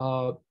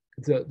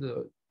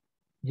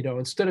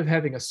instead of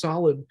having a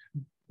solid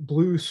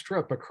blue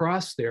strip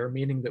across there,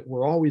 meaning that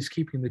we're always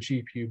keeping the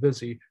GPU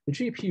busy, the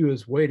GPU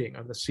is waiting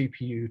on the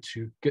CPU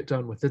to get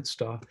done with its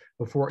stuff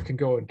before it can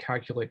go and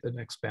calculate the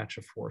next batch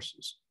of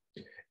forces.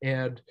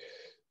 And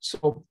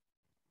so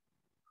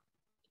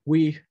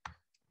we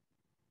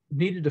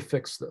needed to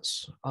fix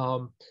this.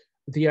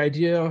 The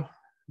idea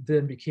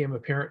then became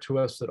apparent to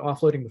us that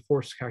offloading the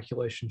force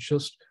calculation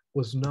just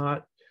was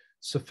not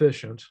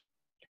sufficient.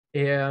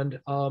 And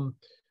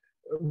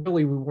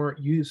really we weren't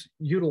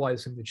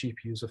utilizing the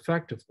GPUs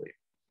effectively.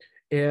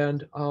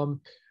 And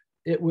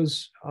it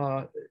was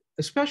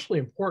especially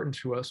important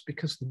to us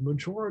because the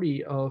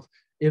majority of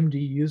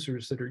MD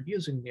users that are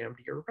using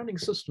NAMD are running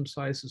system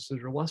sizes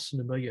that are less than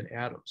 1 million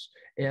atoms.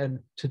 And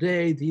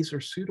today these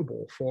are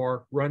suitable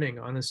for running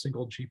on a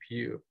single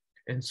GPU.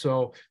 And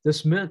so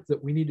this meant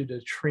that we needed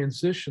to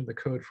transition the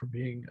code from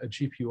being a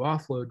GPU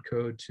offload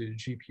code to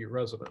GPU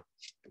resident.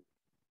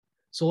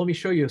 So let me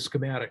show you a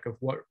schematic of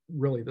what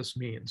really this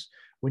means.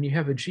 When you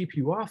have a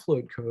GPU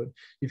offload code,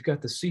 you've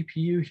got the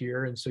CPU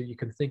here, and so you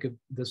can think of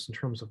this in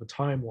terms of a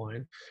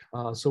timeline.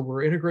 So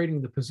we're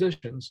integrating the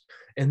positions,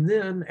 and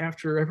then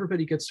after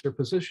everybody gets their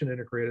position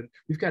integrated,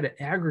 we've got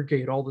to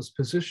aggregate all this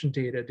position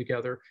data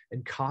together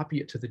and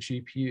copy it to the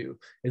GPU.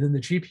 And then the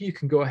GPU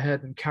can go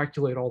ahead and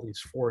calculate all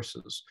these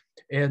forces,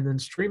 and then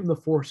stream the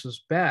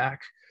forces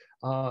back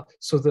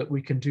so that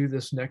we can do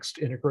this next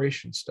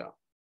integration step.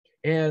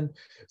 And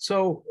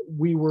so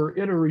we were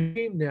in a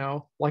regime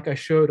now, like I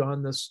showed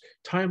on this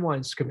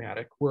timeline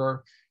schematic,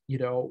 where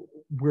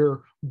we're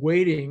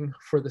waiting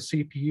for the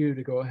CPU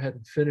to go ahead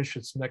and finish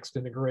its next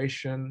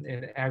integration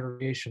and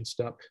aggregation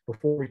step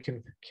before we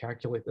can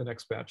calculate the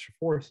next batch of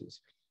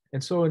forces.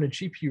 And so in a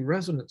GPU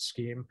resonance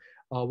scheme,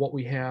 what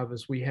we have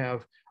is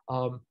the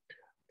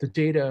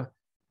data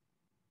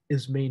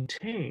is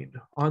maintained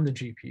on the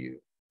GPU.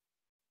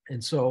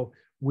 And so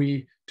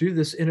we do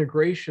this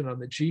integration on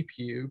the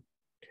GPU,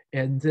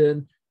 and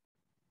then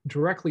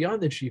directly on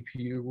the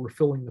GPU, we're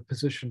filling the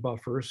position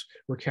buffers,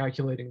 we're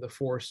calculating the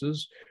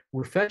forces,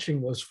 we're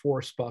fetching those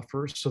force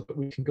buffers so that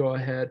we can go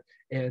ahead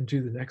and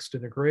do the next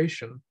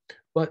integration.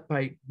 But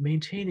by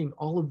maintaining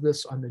all of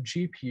this on the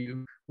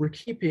GPU, we're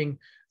keeping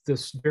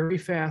this very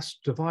fast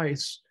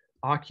device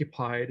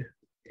occupied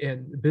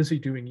and busy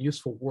doing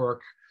useful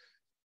work,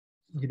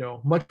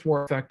 much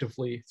more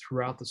effectively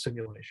throughout the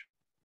simulation.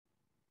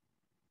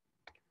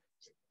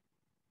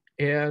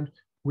 And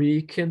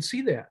we can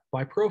see that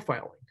by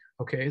profiling.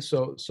 Okay,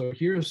 so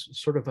here's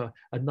sort of a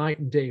night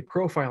and day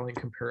profiling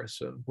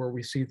comparison where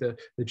we see the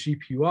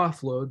GPU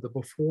offload, the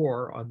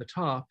before on the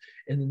top,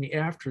 and then the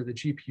after, the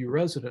GPU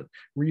resident,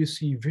 where you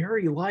see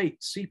very light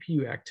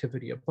CPU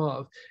activity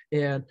above,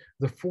 and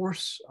the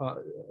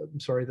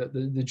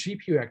the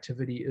GPU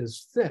activity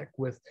is thick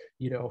with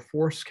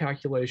force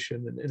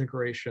calculation and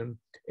integration,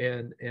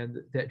 and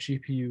that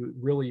GPU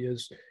really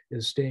is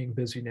staying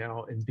busy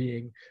now and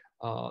being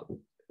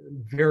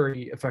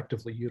very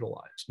effectively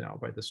utilized now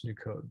by this new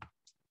code.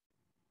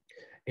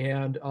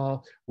 And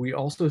we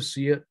also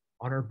see it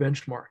on our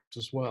benchmarks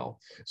as well.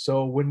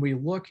 So when we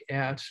look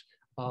at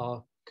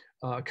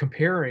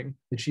comparing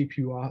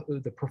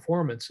the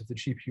performance of the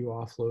GPU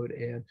offload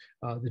and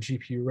the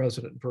GPU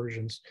resident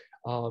versions,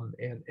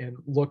 and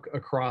look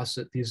across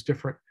at these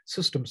different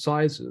system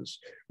sizes,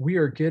 we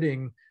are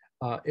getting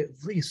at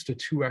least a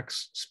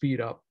 2x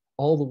speed up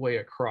all the way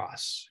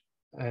across.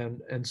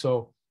 And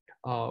so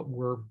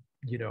we're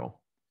you know,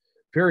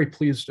 very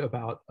pleased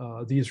about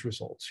these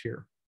results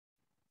here.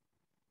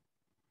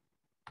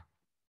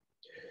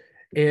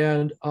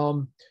 And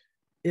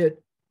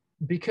it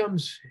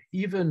becomes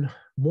even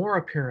more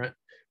apparent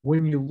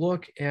when you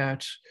look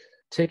at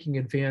taking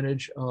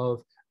advantage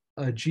of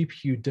a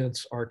GPU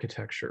dense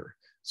architecture.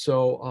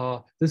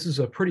 So this is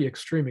a pretty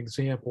extreme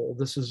example.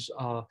 This is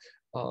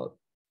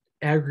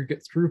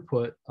aggregate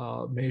throughput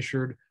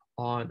measured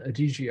on a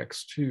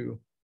DGX2,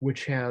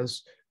 which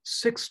has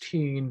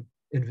 16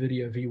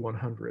 NVIDIA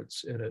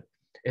V100s in it.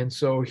 And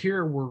so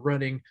here we're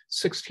running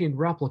 16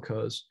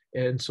 replicas.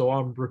 And so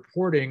I'm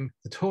reporting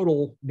the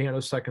total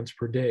nanoseconds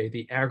per day,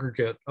 the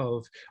aggregate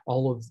of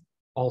all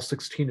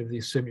 16 of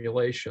these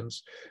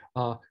simulations,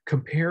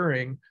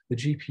 comparing the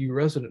GPU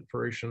resident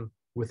version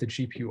with the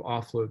GPU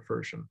offload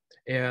version.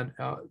 And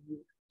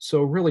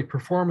so really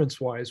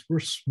performance-wise, we're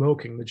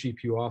smoking the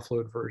GPU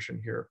offload version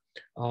here.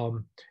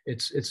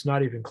 It's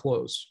not even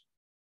close.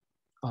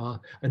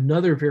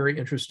 Another very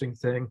interesting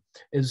thing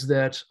is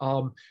that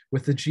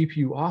with the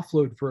GPU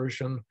offload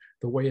version,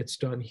 the way it's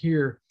done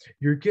here,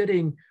 you're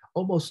getting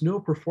almost no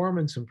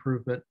performance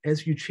improvement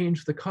as you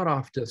change the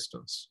cutoff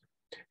distance.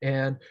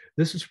 And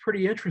this is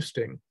pretty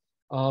interesting.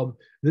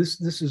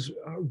 This is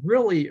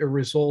really a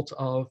result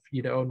of,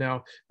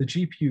 now the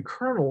GPU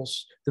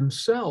kernels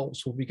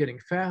themselves will be getting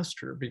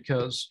faster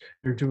because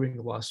they're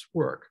doing less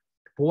work.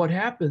 But what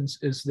happens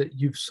is that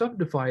you've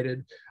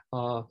subdivided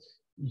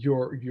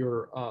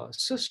your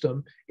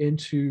system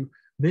into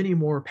many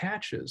more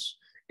patches.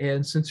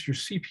 And since you're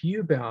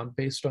CPU bound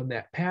based on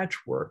that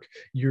patchwork,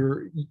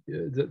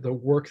 the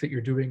work that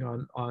you're doing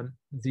on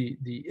the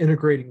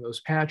integrating those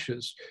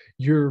patches,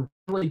 you're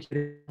really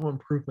getting no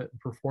improvement in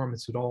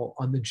performance at all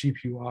on the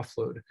GPU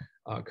offload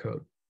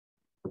code.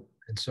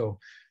 And so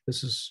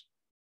this is,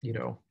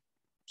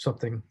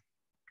 something,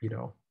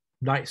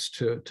 nice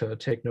to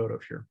take note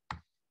of here.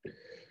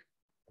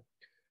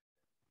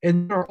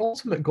 And our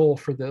ultimate goal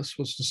for this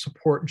was to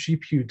support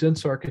GPU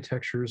dense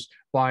architectures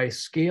by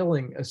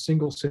scaling a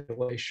single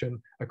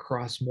simulation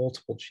across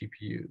multiple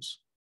GPUs.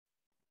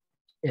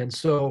 And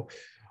so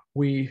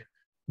we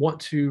want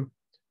to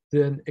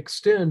then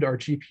extend our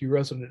GPU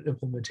resident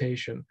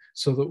implementation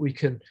so that we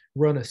can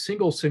run a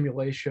single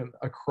simulation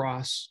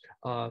across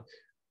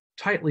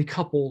tightly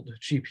coupled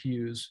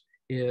GPUs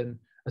in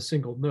a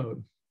single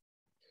node.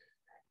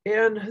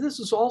 And this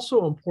is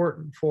also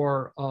important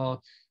for,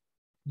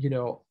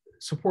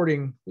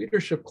 supporting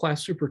leadership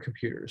class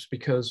supercomputers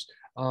because,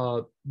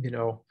 not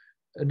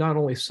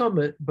only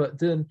Summit, but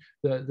then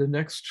the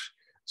next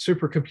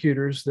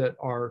supercomputers that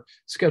are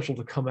scheduled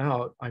to come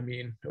out. I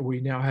mean,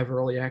 we now have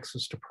early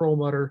access to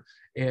Perlmutter,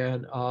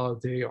 and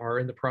they are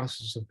in the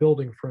process of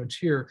building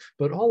Frontier,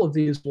 but all of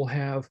these will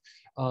have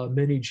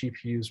many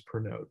GPUs per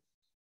node.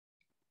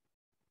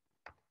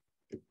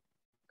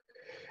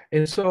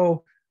 And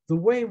so the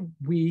way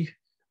we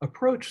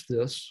approached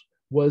this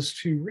was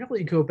to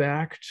really go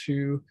back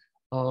to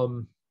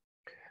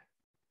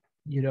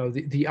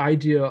the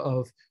idea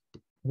of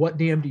what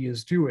NAMD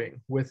is doing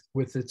with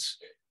its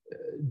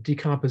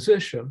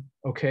decomposition,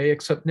 okay,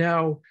 except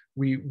now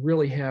we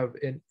really have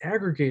an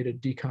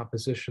aggregated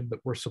decomposition that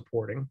we're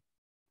supporting.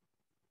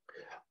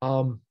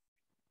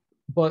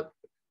 But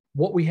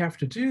what we have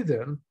to do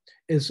then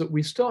is that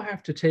we still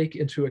have to take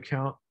into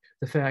account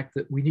the fact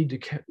that we need to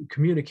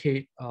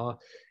communicate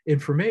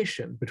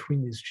information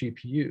between these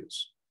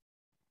GPUs.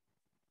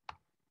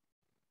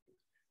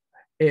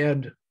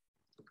 And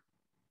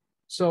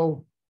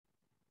so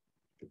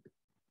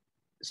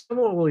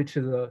similarly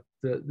to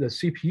the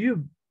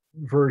CPU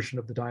version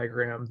of the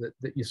diagram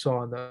that you saw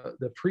on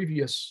the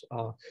previous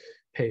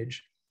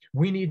page,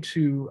 we need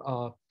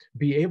to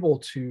be able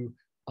to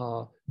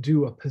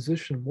do a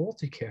position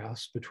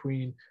multicast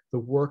between the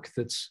work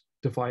that's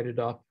divided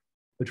up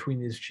between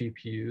these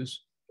GPUs.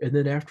 And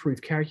then after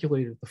we've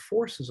calculated the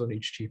forces on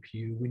each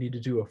GPU, we need to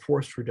do a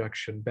force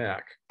reduction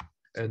back.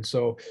 And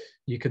so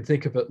you can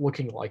think of it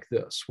looking like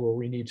this, where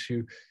we need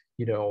to,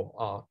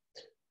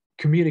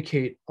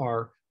 communicate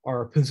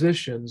our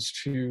positions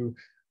to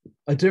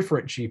a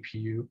different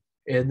GPU,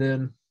 and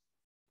then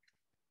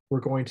we're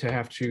going to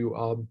have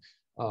to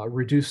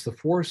reduce the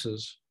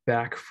forces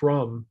back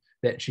from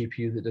that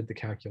GPU that did the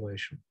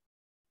calculation.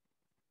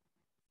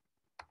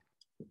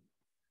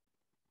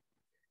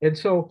 And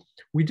so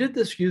we did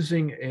this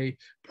using a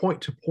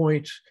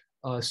point-to-point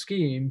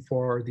scheme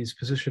for these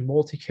position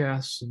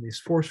multicasts and these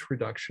force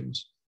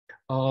reductions.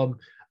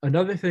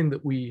 Another thing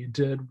that we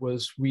did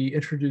was we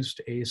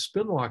introduced a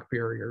spin lock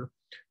barrier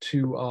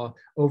to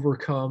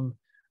overcome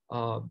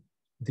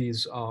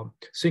these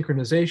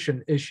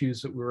synchronization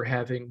issues that we were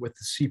having with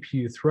the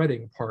CPU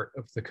threading part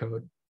of the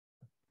code.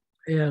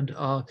 And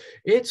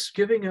it's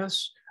giving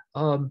us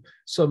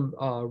some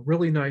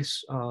really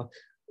nice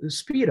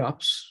speed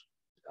ups.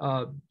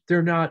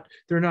 They're not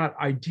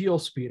ideal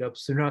speed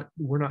ups.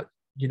 We're not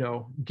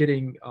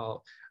getting a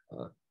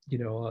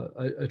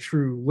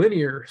true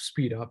linear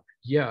speed up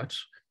yet.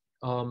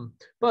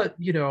 But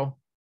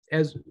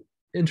as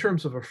in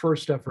terms of a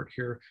first effort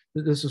here,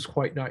 this is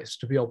quite nice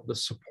to be able to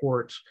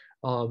support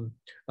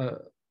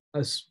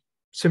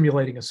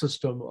simulating a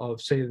system of,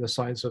 say, the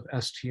size of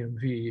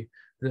STMV,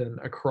 then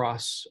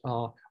across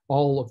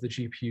all of the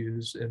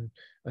GPUs in,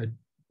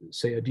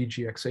 say, a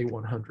DGX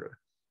A100.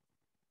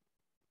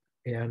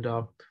 And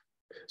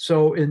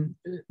so in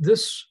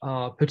this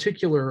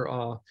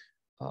particular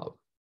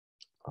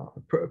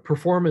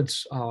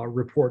performance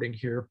reporting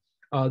here,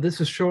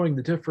 this is showing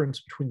the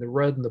difference between the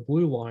red and the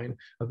blue line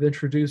of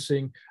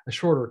introducing a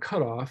shorter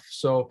cutoff.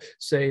 So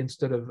say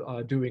instead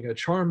of doing a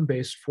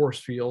charm-based force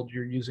field,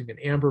 you're using an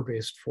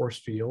amber-based force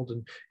field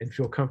and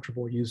feel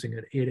comfortable using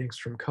an 8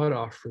 angstrom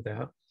cutoff for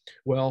that.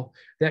 Well,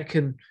 that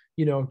can,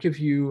 you know, give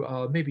you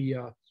maybe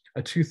a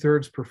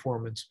 2/3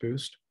 performance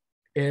boost.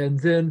 And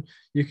then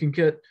you can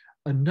get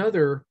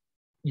another,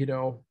 you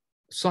know,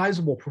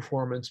 sizable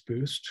performance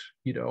boost,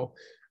 you know,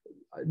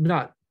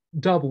 not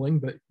doubling,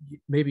 but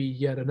maybe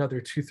yet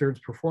another 2/3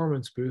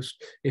 performance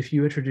boost if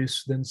you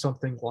introduce then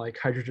something like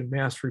hydrogen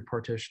mass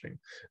repartitioning,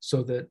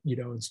 so that, you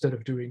know, instead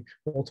of doing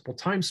multiple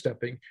time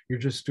stepping, you're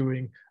just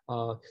doing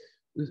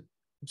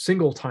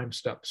single time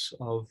steps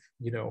of,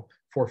 you know,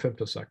 4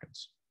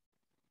 femtoseconds.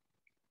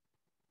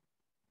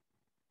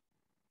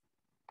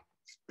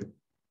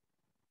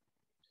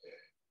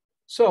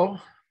 So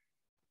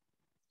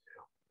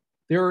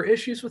there are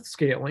issues with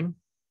scaling,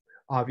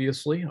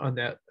 obviously, on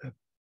that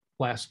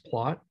last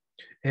plot.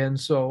 And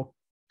so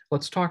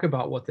let's talk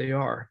about what they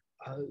are.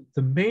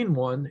 The main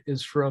one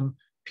is from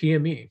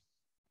PME.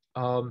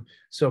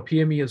 So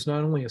PME is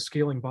not only a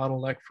scaling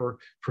bottleneck for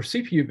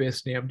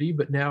CPU-based NAMD,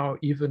 but now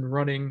even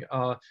running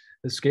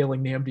the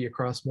scaling NAMD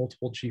across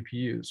multiple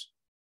GPUs.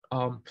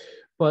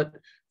 But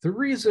the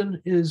reason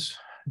is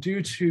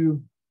due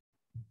to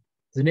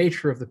the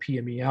nature of the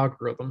PME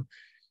algorithm.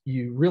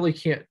 You really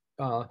can't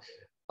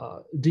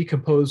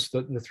decompose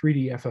the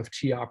 3D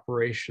FFT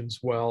operations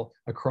well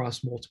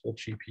across multiple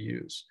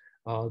GPUs.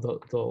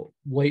 The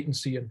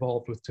latency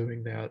involved with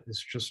doing that is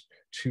just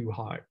too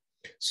high.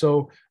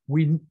 So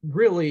we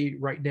really,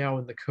 right now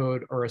in the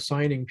code, are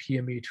assigning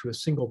PME to a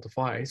single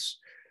device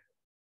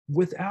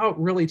without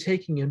really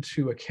taking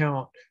into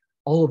account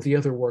all of the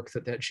other work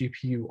that that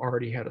GPU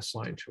already had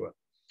assigned to it.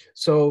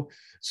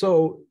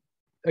 So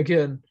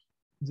again,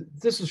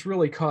 this is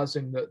really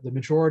causing the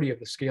majority of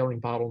the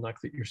scaling bottleneck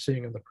that you're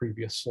seeing on the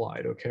previous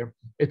slide, okay?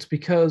 It's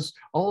because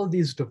all of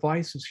these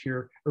devices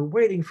here are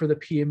waiting for the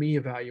PME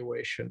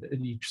evaluation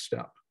at each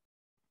step.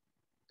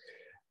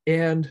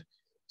 And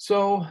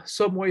so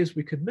some ways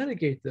we could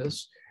mitigate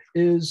this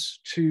is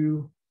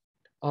to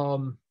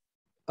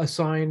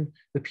assign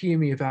the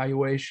PME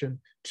evaluation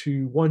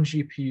to one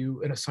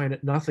GPU and assign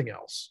it nothing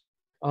else.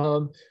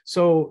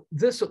 So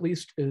this at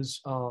least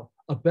is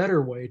a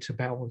better way to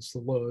balance the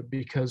load,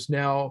 because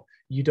now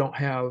you don't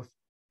have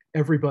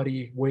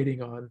everybody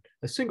waiting on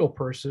a single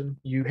person.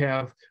 You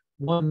have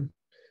one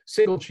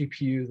single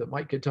GPU that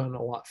might get done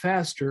a lot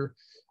faster,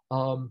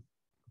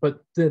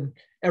 but then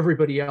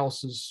everybody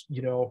else is,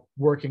 you know,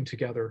 working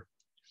together.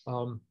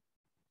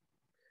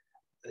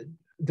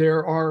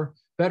 There are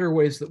better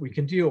ways that we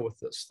can deal with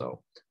this,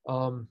 though.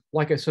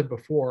 Like I said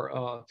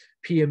before,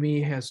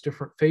 PME has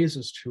different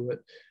phases to it,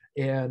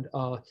 and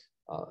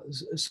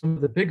some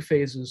of the big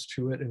phases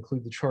to it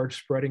include the charge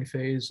spreading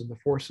phase and the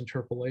force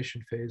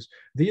interpolation phase.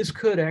 These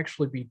could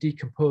actually be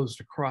decomposed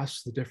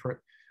across the different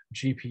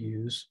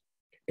GPUs.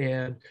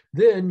 And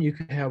then you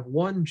could have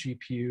one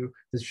GPU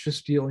that's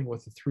just dealing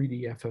with the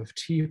 3D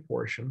FFT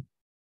portion.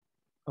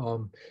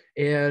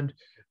 And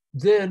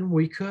then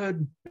we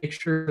could make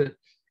sure that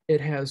it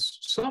has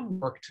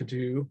some work to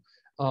do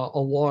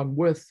along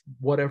with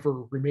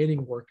whatever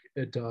remaining work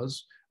it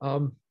does.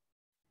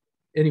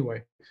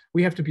 Anyway,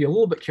 we have to be a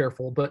little bit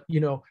careful, but, you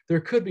know, there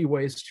could be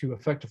ways to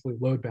effectively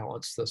load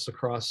balance this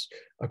across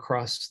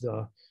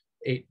the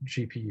 8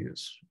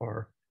 GPUs.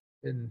 Or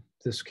in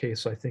this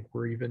case, I think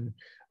we're even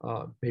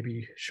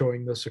maybe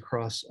showing this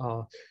across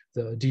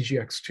the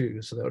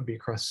DGX2, so that would be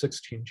across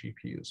 16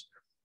 GPUs.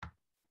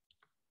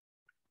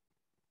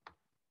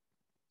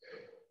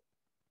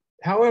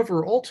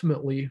 However,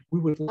 ultimately, we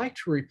would like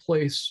to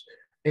replace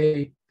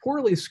a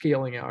poorly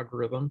scaling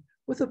algorithm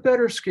with a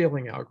better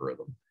scaling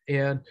algorithm.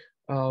 And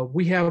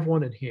we have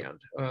one in hand.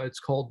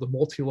 It's called the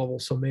multi-level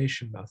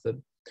summation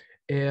method.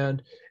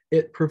 And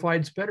it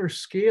provides better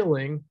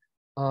scaling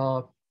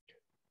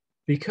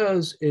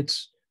because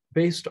it's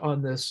based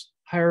on this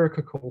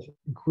hierarchical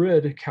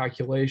grid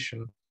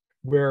calculation,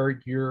 where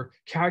you're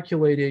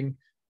calculating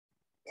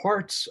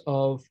parts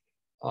of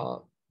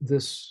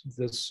this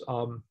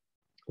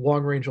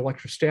long-range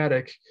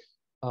electrostatic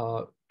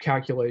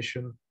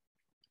calculation,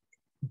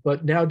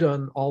 but now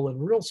done all in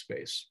real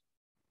space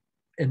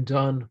and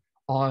done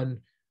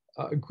on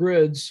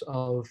grids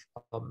of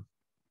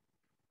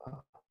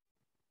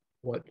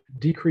what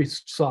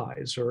decreased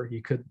size, or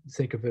you could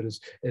think of it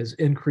as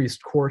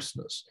increased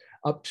coarseness,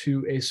 up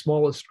to a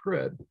smallest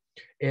grid.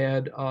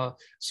 And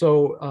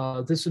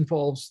so this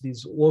involves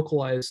these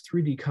localized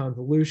 3D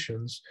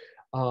convolutions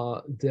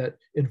that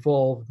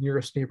involve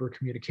nearest neighbor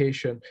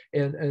communication.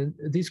 And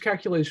these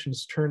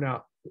calculations turn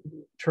out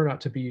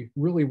to be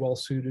really well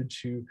suited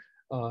to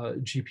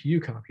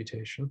GPU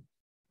computation.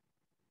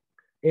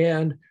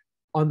 And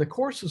on the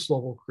coarses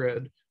level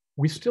grid,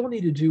 we still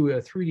need to do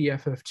a 3D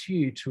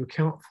FFT to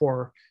account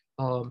for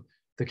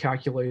the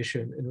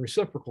calculation in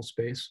reciprocal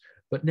space,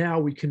 but now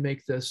we can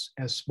make this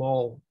as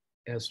small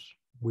as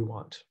we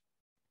want.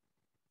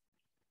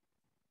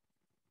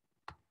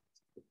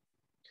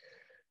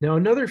 Now,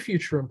 another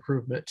future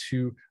improvement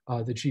to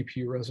the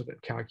GPU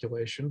resident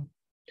calculation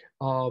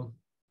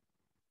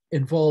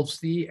involves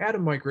the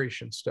atom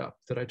migration step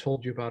that I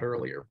told you about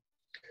earlier.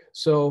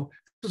 So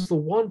this is the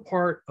one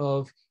part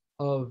of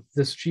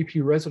this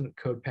GPU resident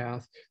code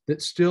path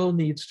that still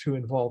needs to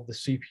involve the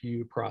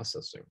CPU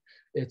processing.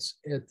 It's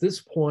at this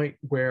point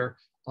where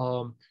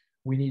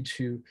we need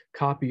to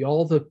copy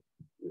all the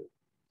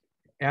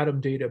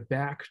atom data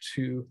back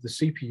to the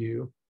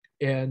CPU,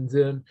 and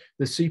then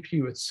the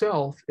CPU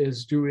itself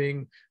is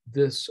doing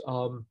this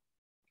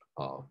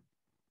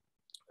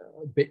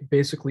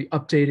basically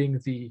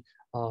updating the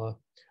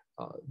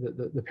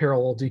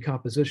parallel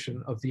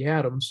decomposition of the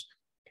atoms,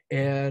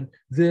 and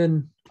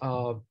then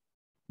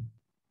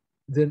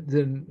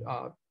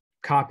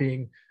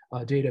copying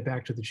data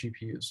back to the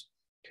GPUs.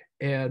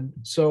 And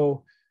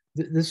so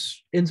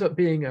this ends up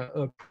being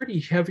a pretty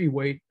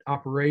heavyweight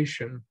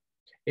operation.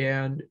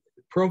 And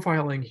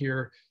profiling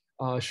here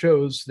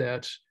shows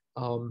that,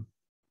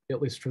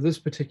 at least for this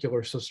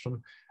particular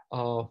system,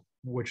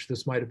 which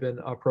this might have been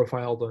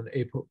profiled on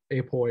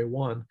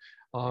APOE1,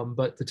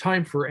 but the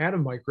time for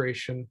atom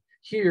migration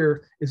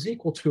here is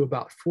equal to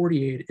about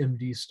 48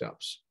 MD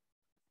steps.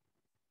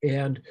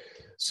 And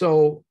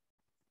so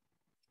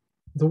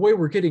the way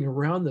we're getting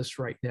around this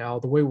right now,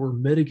 the way we're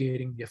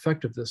mitigating the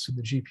effect of this in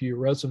the GPU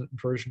resident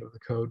version of the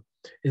code,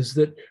 is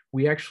that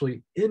we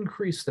actually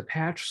increase the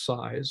patch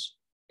size,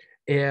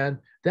 and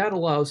that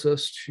allows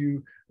us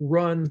to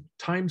run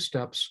time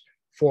steps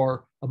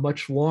for a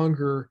much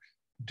longer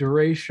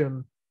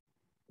duration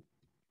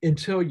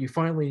until you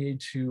finally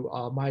need to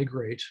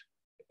migrate.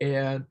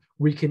 And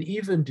we can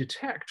even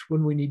detect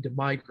when we need to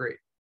migrate.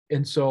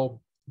 And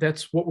so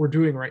that's what we're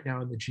doing right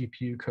now in the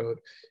GPU code,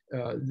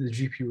 the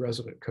GPU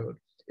resident code,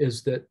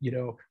 is that, you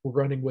know, we're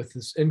running with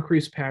this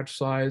increased patch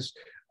size.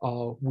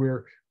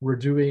 We're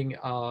doing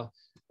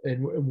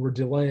and we're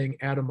delaying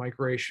atom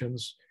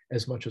migrations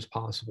as much as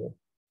possible.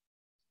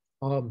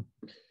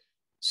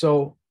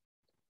 So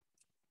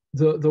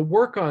the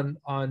work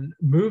on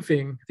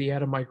moving the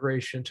atom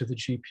migration to the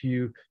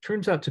GPU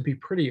turns out to be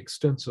pretty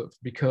extensive,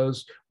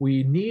 because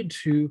we need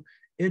to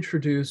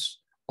introduce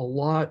a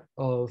lot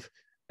of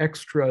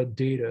extra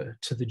data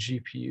to the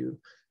GPU.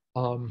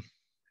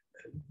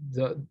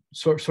 The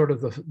sort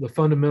of the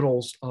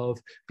fundamentals of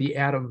the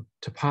atom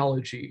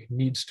topology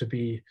needs to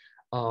be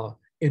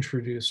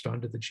introduced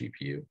onto the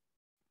GPU.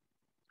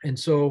 And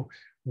so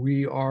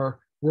we are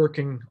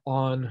working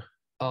on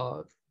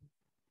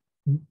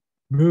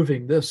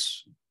moving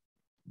this,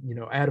 you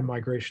know, atom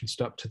migration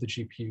step to the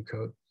GPU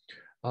code.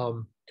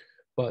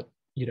 But,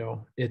 you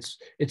know, it's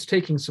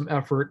taking some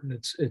effort, and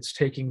it's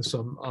taking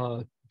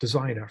some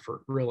design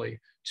effort, really,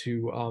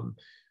 to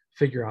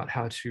figure out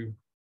how to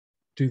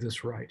do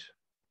this right.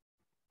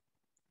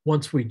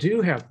 Once we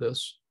do have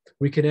this,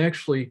 we can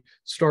actually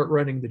start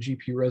running the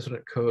GPU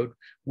resident code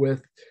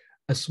with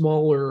a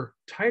smaller,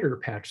 tighter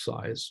patch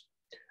size.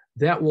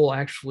 That will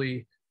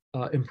actually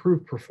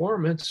improve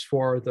performance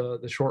for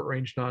the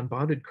short-range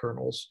non-bonded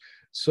kernels.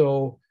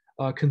 So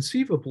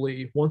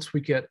conceivably, once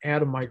we get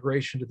atom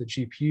migration to the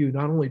GPU,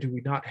 not only do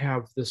we not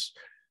have this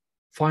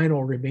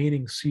final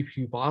remaining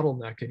CPU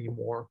bottleneck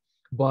anymore,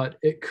 but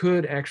it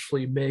could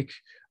actually make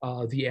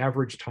the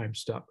average time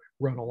step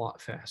run a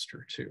lot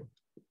faster too.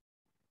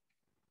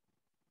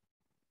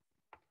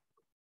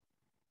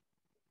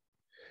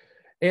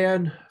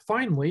 And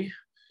finally,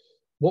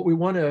 what we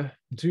want to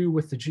do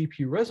with the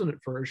GPU resident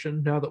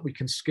version, now that we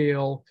can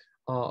scale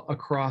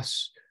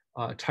across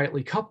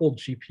tightly coupled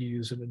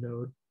GPUs in a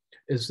node,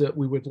 is that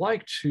we would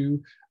like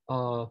to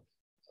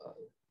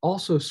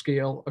also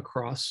scale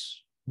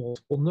across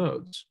multiple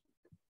nodes.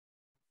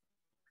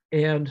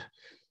 And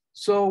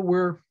so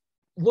we're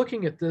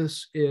looking at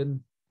this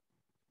in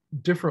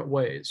different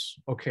ways,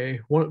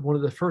 okay? One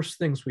of the first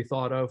things we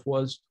thought of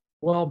was,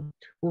 well,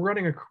 we're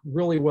running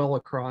really well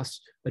across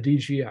a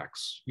DGX,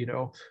 you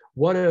know?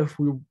 What if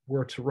we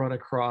were to run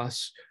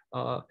across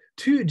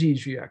 2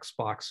 DGX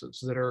boxes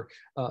that are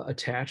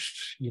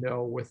attached, you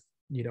know, with,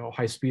 you know,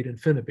 high-speed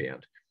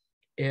InfiniBand?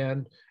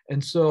 And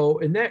so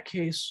in that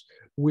case,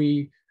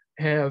 we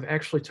have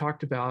actually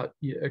talked about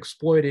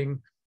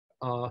exploiting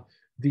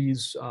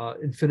these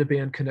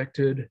InfiniBand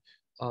connected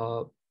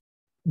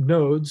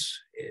nodes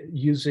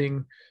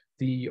using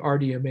the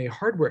RDMA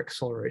hardware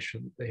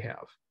acceleration that they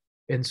have.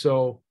 And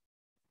so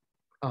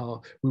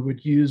we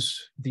would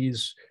use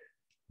these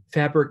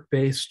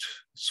fabric-based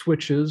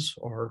switches,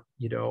 or,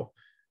 you know,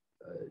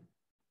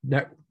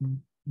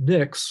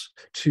 NICs,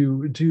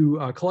 to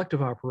do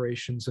collective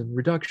operations and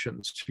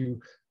reductions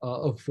to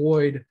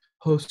avoid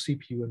host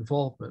CPU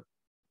involvement.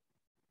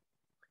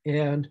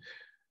 And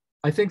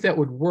I think that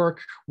would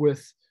work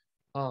with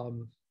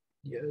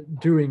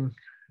doing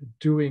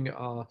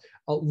a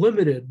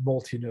limited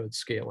multi-node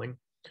scaling.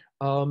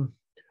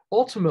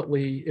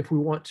 Ultimately, if we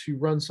want to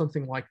run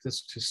something like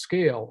this to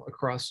scale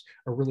across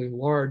a really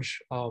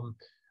large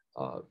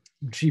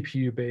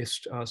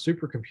GPU-based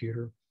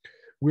supercomputer,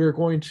 we're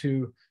going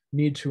to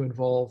need to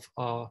involve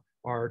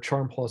our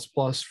Charm++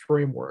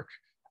 framework.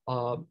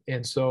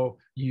 And so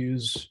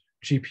use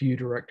GPU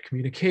direct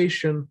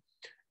communication.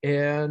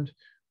 And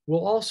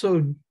we'll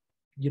also,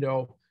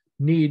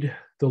 need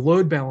the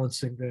load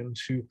balancing then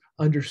to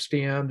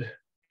understand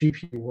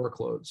GPU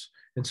workloads.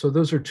 And so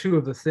those are two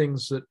of the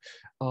things that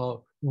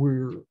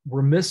we're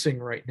missing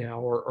right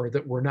now, or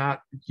that we're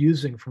not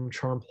using from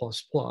Charm++.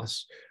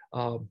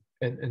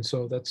 And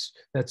so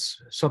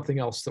that's something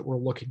else that we're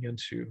looking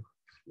into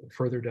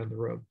further down the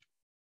road.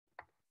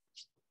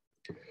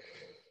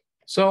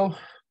 So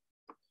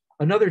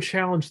another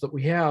challenge that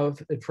we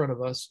have in front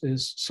of us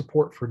is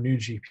support for new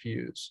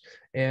GPUs.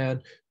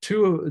 And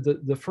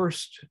the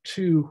first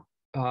two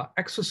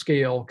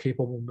exascale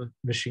capable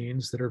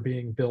machines that are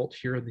being built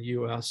here in the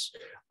US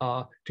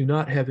do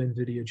not have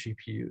NVIDIA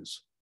GPUs.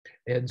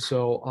 And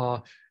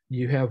so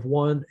you have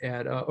one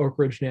at Oak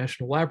Ridge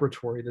National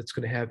Laboratory that's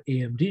going to have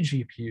AMD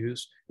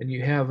GPUs, and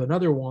you have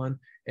another one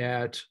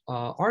at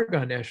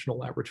Argonne National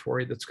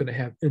Laboratory that's going to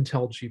have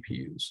Intel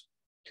GPUs.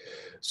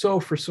 So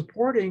for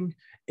supporting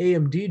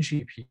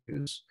AMD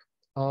GPUs,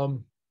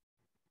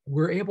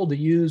 we're able to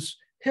use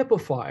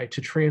Hipify to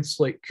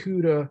translate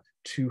CUDA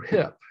to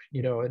HIP.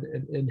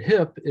 And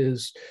HIP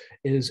is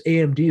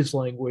AMD's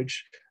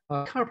language,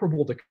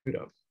 comparable to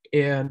CUDA.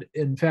 And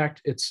in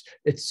fact, it's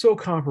so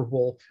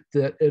comparable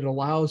that it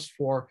allows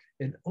for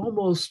an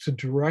almost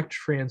direct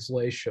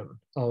translation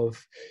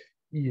of,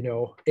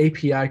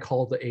 API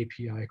call to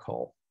API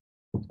call,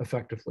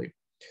 effectively.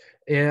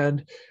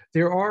 And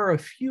there are a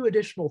few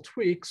additional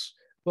tweaks,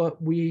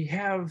 but we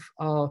have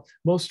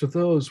most of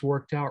those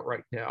worked out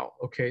right now.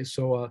 Okay,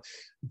 so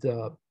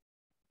the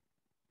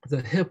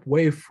HIP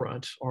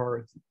wavefront,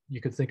 or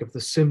you could think of the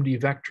SIMD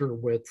vector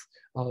width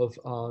of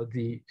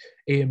the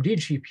AMD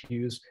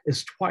GPUs,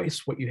 is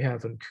twice what you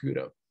have in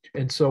CUDA.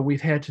 And so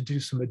we've had to do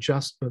some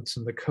adjustments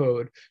in the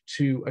code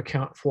to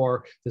account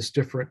for this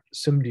different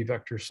SIMD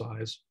vector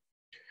size.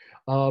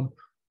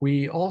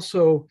 We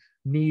also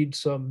need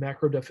some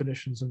macro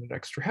definitions in an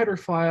extra header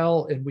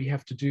file, and we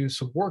have to do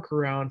some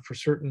workaround for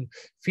certain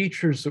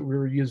features that we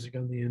were using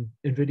on the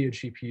NVIDIA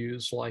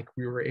GPUs, like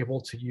we were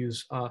able to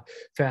use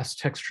fast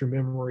texture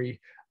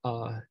memory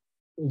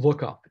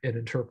lookup and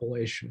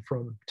interpolation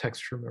from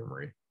texture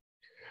memory.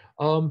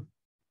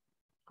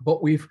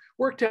 But we've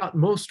worked out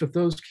most of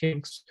those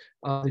kinks.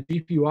 The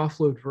GPU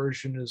offload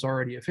version is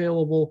already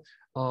available.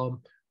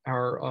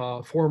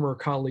 Our former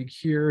colleague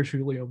here,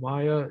 Julio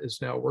Maya,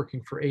 is now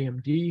working for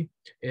AMD,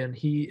 and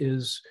he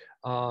is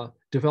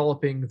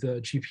developing the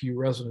GPU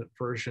resonant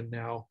version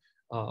now,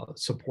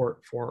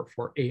 support for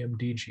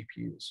AMD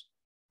GPUs.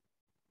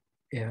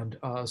 And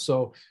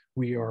so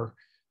we are,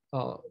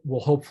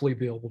 we'll hopefully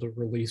be able to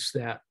release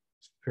that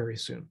very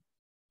soon.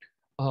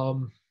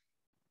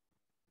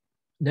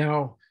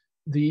 Now,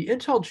 the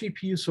Intel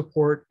GPU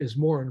support is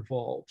more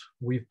involved.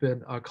 We've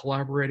been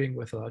collaborating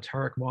with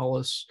Tarek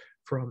Mallis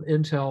from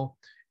Intel,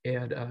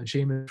 and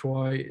Jamin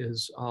Choi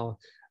is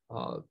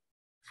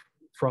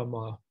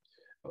from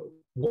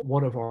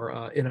one of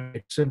our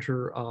NIH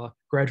Center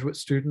graduate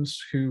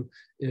students who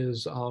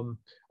is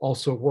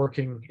also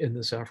working in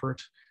this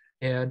effort.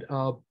 And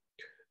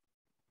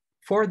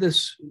for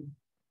this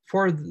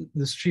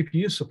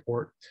GPU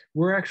support,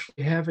 we're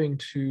actually having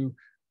to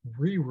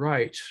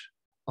rewrite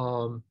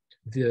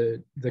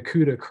the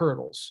CUDA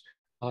kernels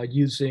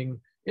using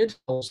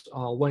Intel's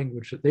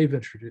language that they've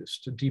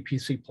introduced,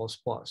 DPC++.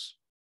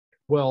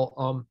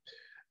 Well,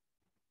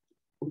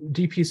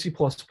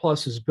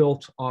 DPC++ is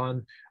built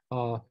on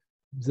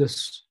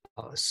this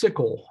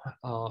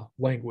SYCL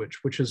language,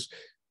 which is,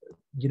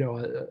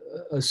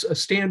 a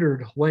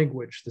standard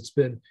language that's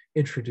been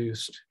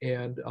introduced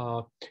and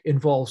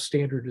involves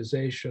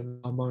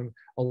standardization among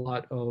a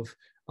lot of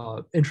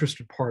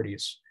interested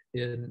parties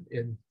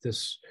in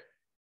this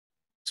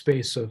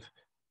space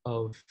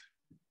of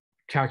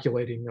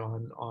calculating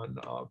on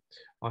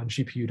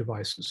GPU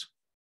devices,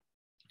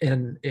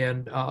 and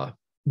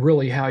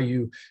really how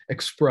you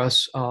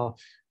express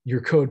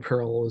your code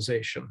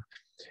parallelization.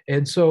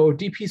 And so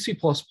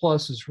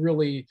DPC++ is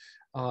really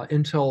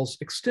Intel's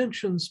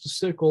extensions to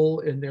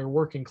SYCL, and they're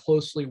working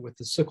closely with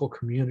the SYCL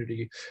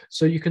community.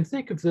 So you can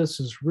think of this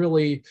as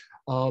really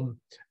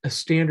a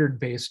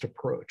standard-based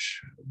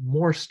approach,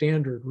 more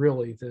standard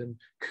really than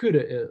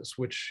CUDA is,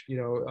 which,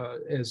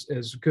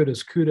 as good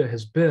as CUDA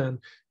has been,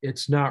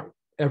 it's not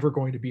ever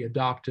going to be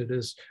adopted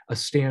as a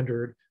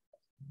standard,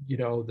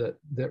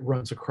 that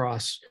runs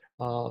across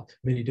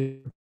many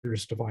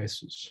different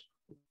devices.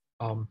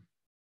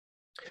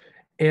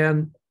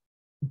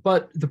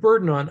 But the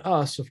burden on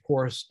us, of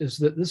course, is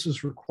that this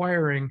is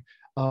requiring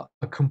a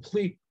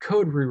complete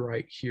code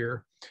rewrite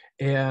here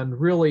and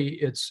really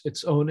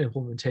its own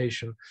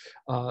implementation.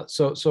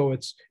 So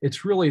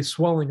it's really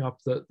swelling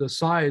up the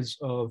size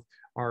of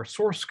our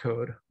source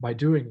code by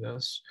doing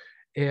this.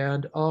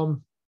 And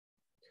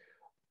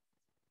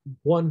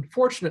one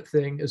fortunate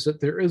thing is that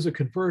there is a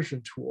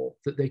conversion tool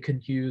that they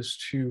can use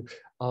to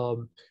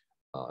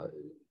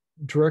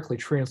directly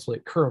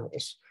translate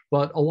kernels.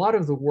 But a lot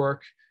of the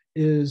work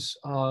is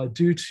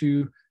due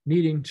to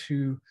needing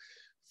to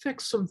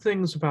fix some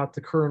things about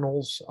the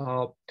kernels.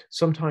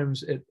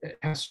 Sometimes it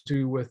has to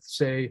do with,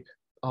 say,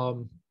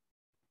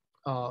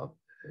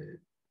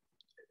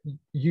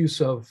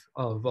 use of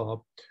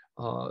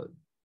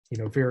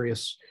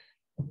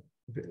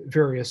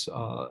various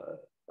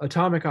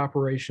atomic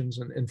operations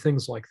and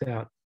things like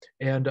that.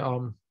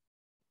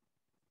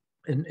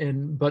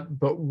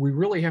 But we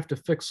really have to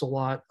fix a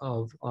lot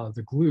of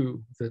the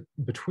glue that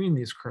between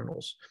these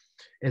kernels.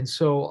 And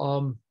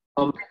so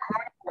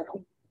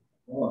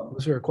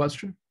was there a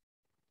question?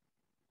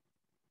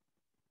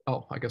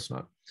 Oh, I guess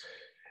not.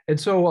 And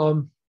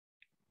so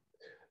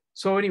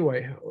so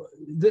anyway,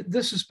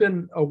 this has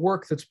been a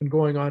work that's been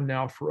going on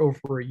now for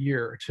over a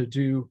year to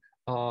do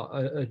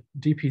a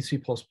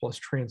DPC++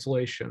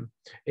 translation.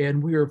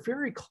 And we are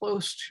very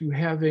close to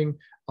having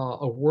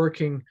a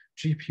working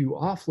GPU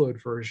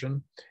offload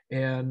version.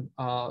 And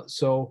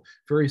so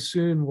very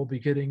soon we'll be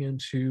getting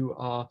into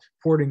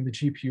porting the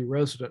GPU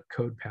resident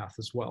code path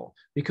as well,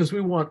 because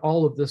we want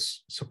all of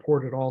this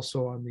supported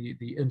also on the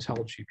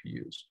Intel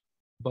GPUs.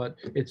 But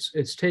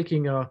it's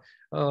taking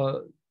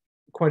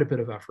quite a bit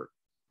of effort.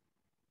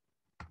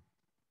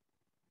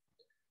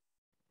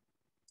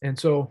 And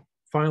so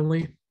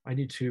finally, I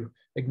need to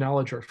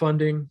acknowledge our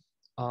funding.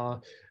 The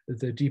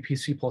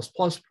DPC++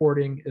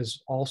 porting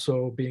is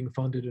also being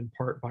funded in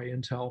part by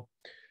Intel.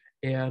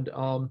 And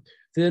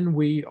then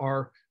we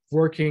are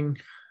working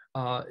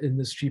in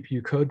this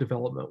GPU code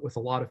development with a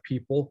lot of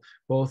people,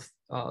 both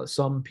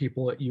some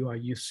people at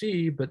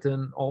UIUC, but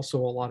then also a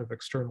lot of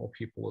external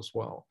people as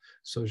well.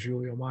 So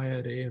Julio Maya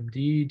at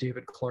AMD,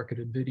 David Clark at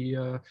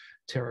NVIDIA,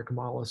 Tarek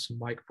Mallis and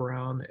Mike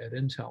Brown at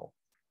Intel.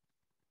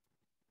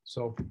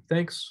 So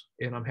thanks,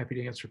 and I'm happy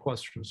to answer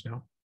questions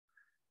now.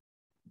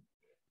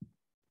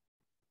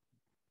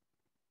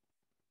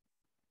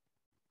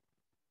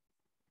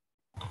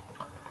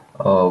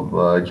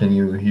 Can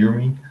you hear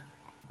me?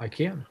 I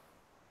can.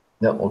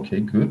 Yeah, okay,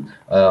 good.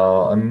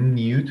 I'm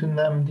new to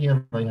NAMD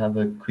and I have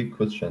a quick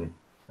question.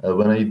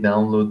 When I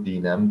download the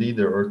NAMD,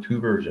 there are two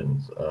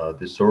versions,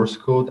 the source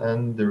code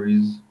and there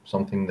is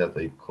something that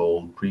I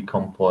call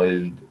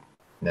precompiled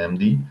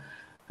NAMD.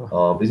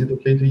 Is it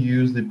okay to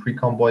use the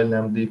precompiled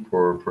NAMD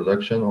for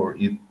production, or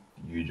you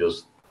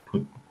just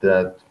put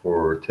that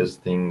for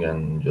testing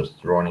and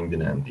just running the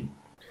NAMD?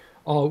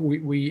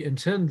 We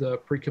intend the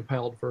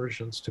precompiled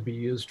versions to be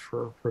used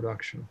for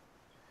production.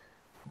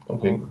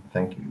 Okay,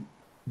 thank you.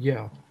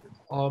 Yeah.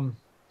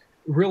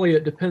 Really,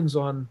 it depends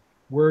on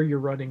where you're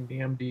running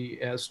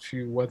NAMD as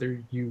to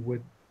whether you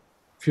would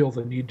feel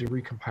the need to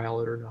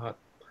recompile it or not.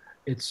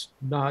 It's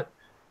not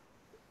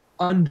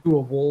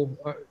undoable.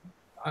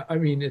 I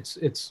mean,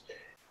 it's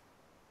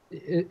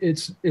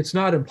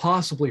not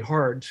impossibly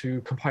hard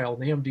to compile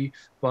NAMD,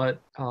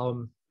 but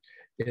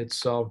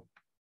it's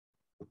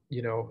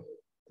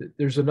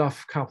there's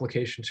enough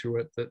complication to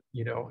it that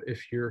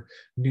if you're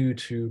new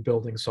to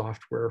building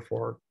software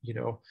for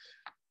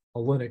a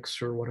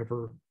Linux or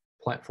whatever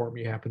platform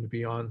you happen to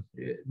be on,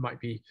 it might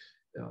be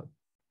the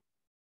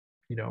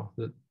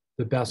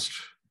best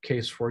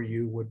case for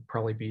you would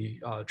probably be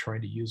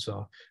trying to use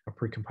a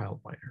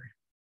precompiled binary.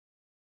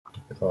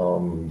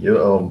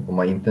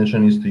 My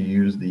intention is to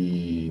use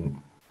the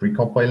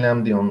precompiled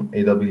NAMD on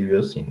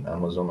AWS in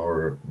Amazon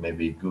or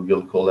maybe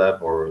Google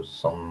Colab or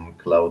some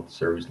cloud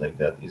service like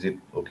that. Is it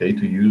okay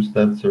to use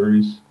that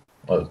service,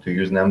 to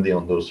use NAMD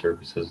on those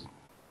services?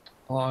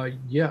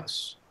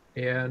 Yes,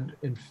 and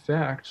in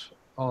fact,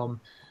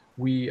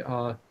 we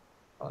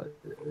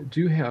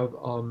do have,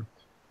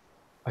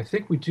 I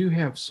think we do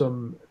have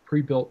some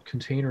pre-built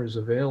containers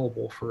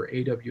available for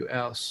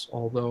AWS,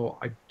 although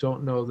I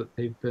don't know that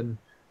they've been,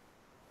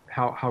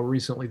 how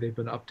recently they've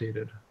been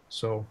updated.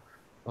 So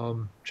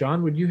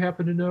John, would you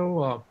happen to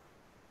know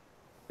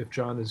if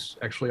John is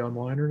actually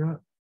online or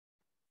not?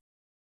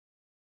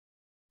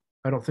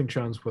 I don't think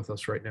John's with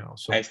us right now.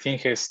 So I think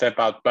he stepped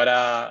out.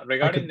 But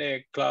regarding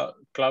the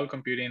cloud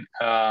computing,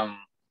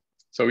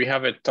 so we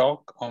have a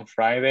talk on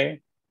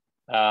Friday.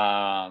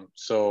 So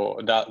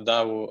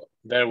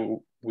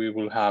we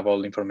will have all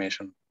the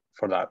information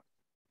for that.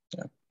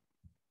 Yeah.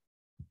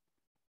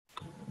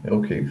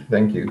 Okay,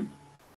 thank you.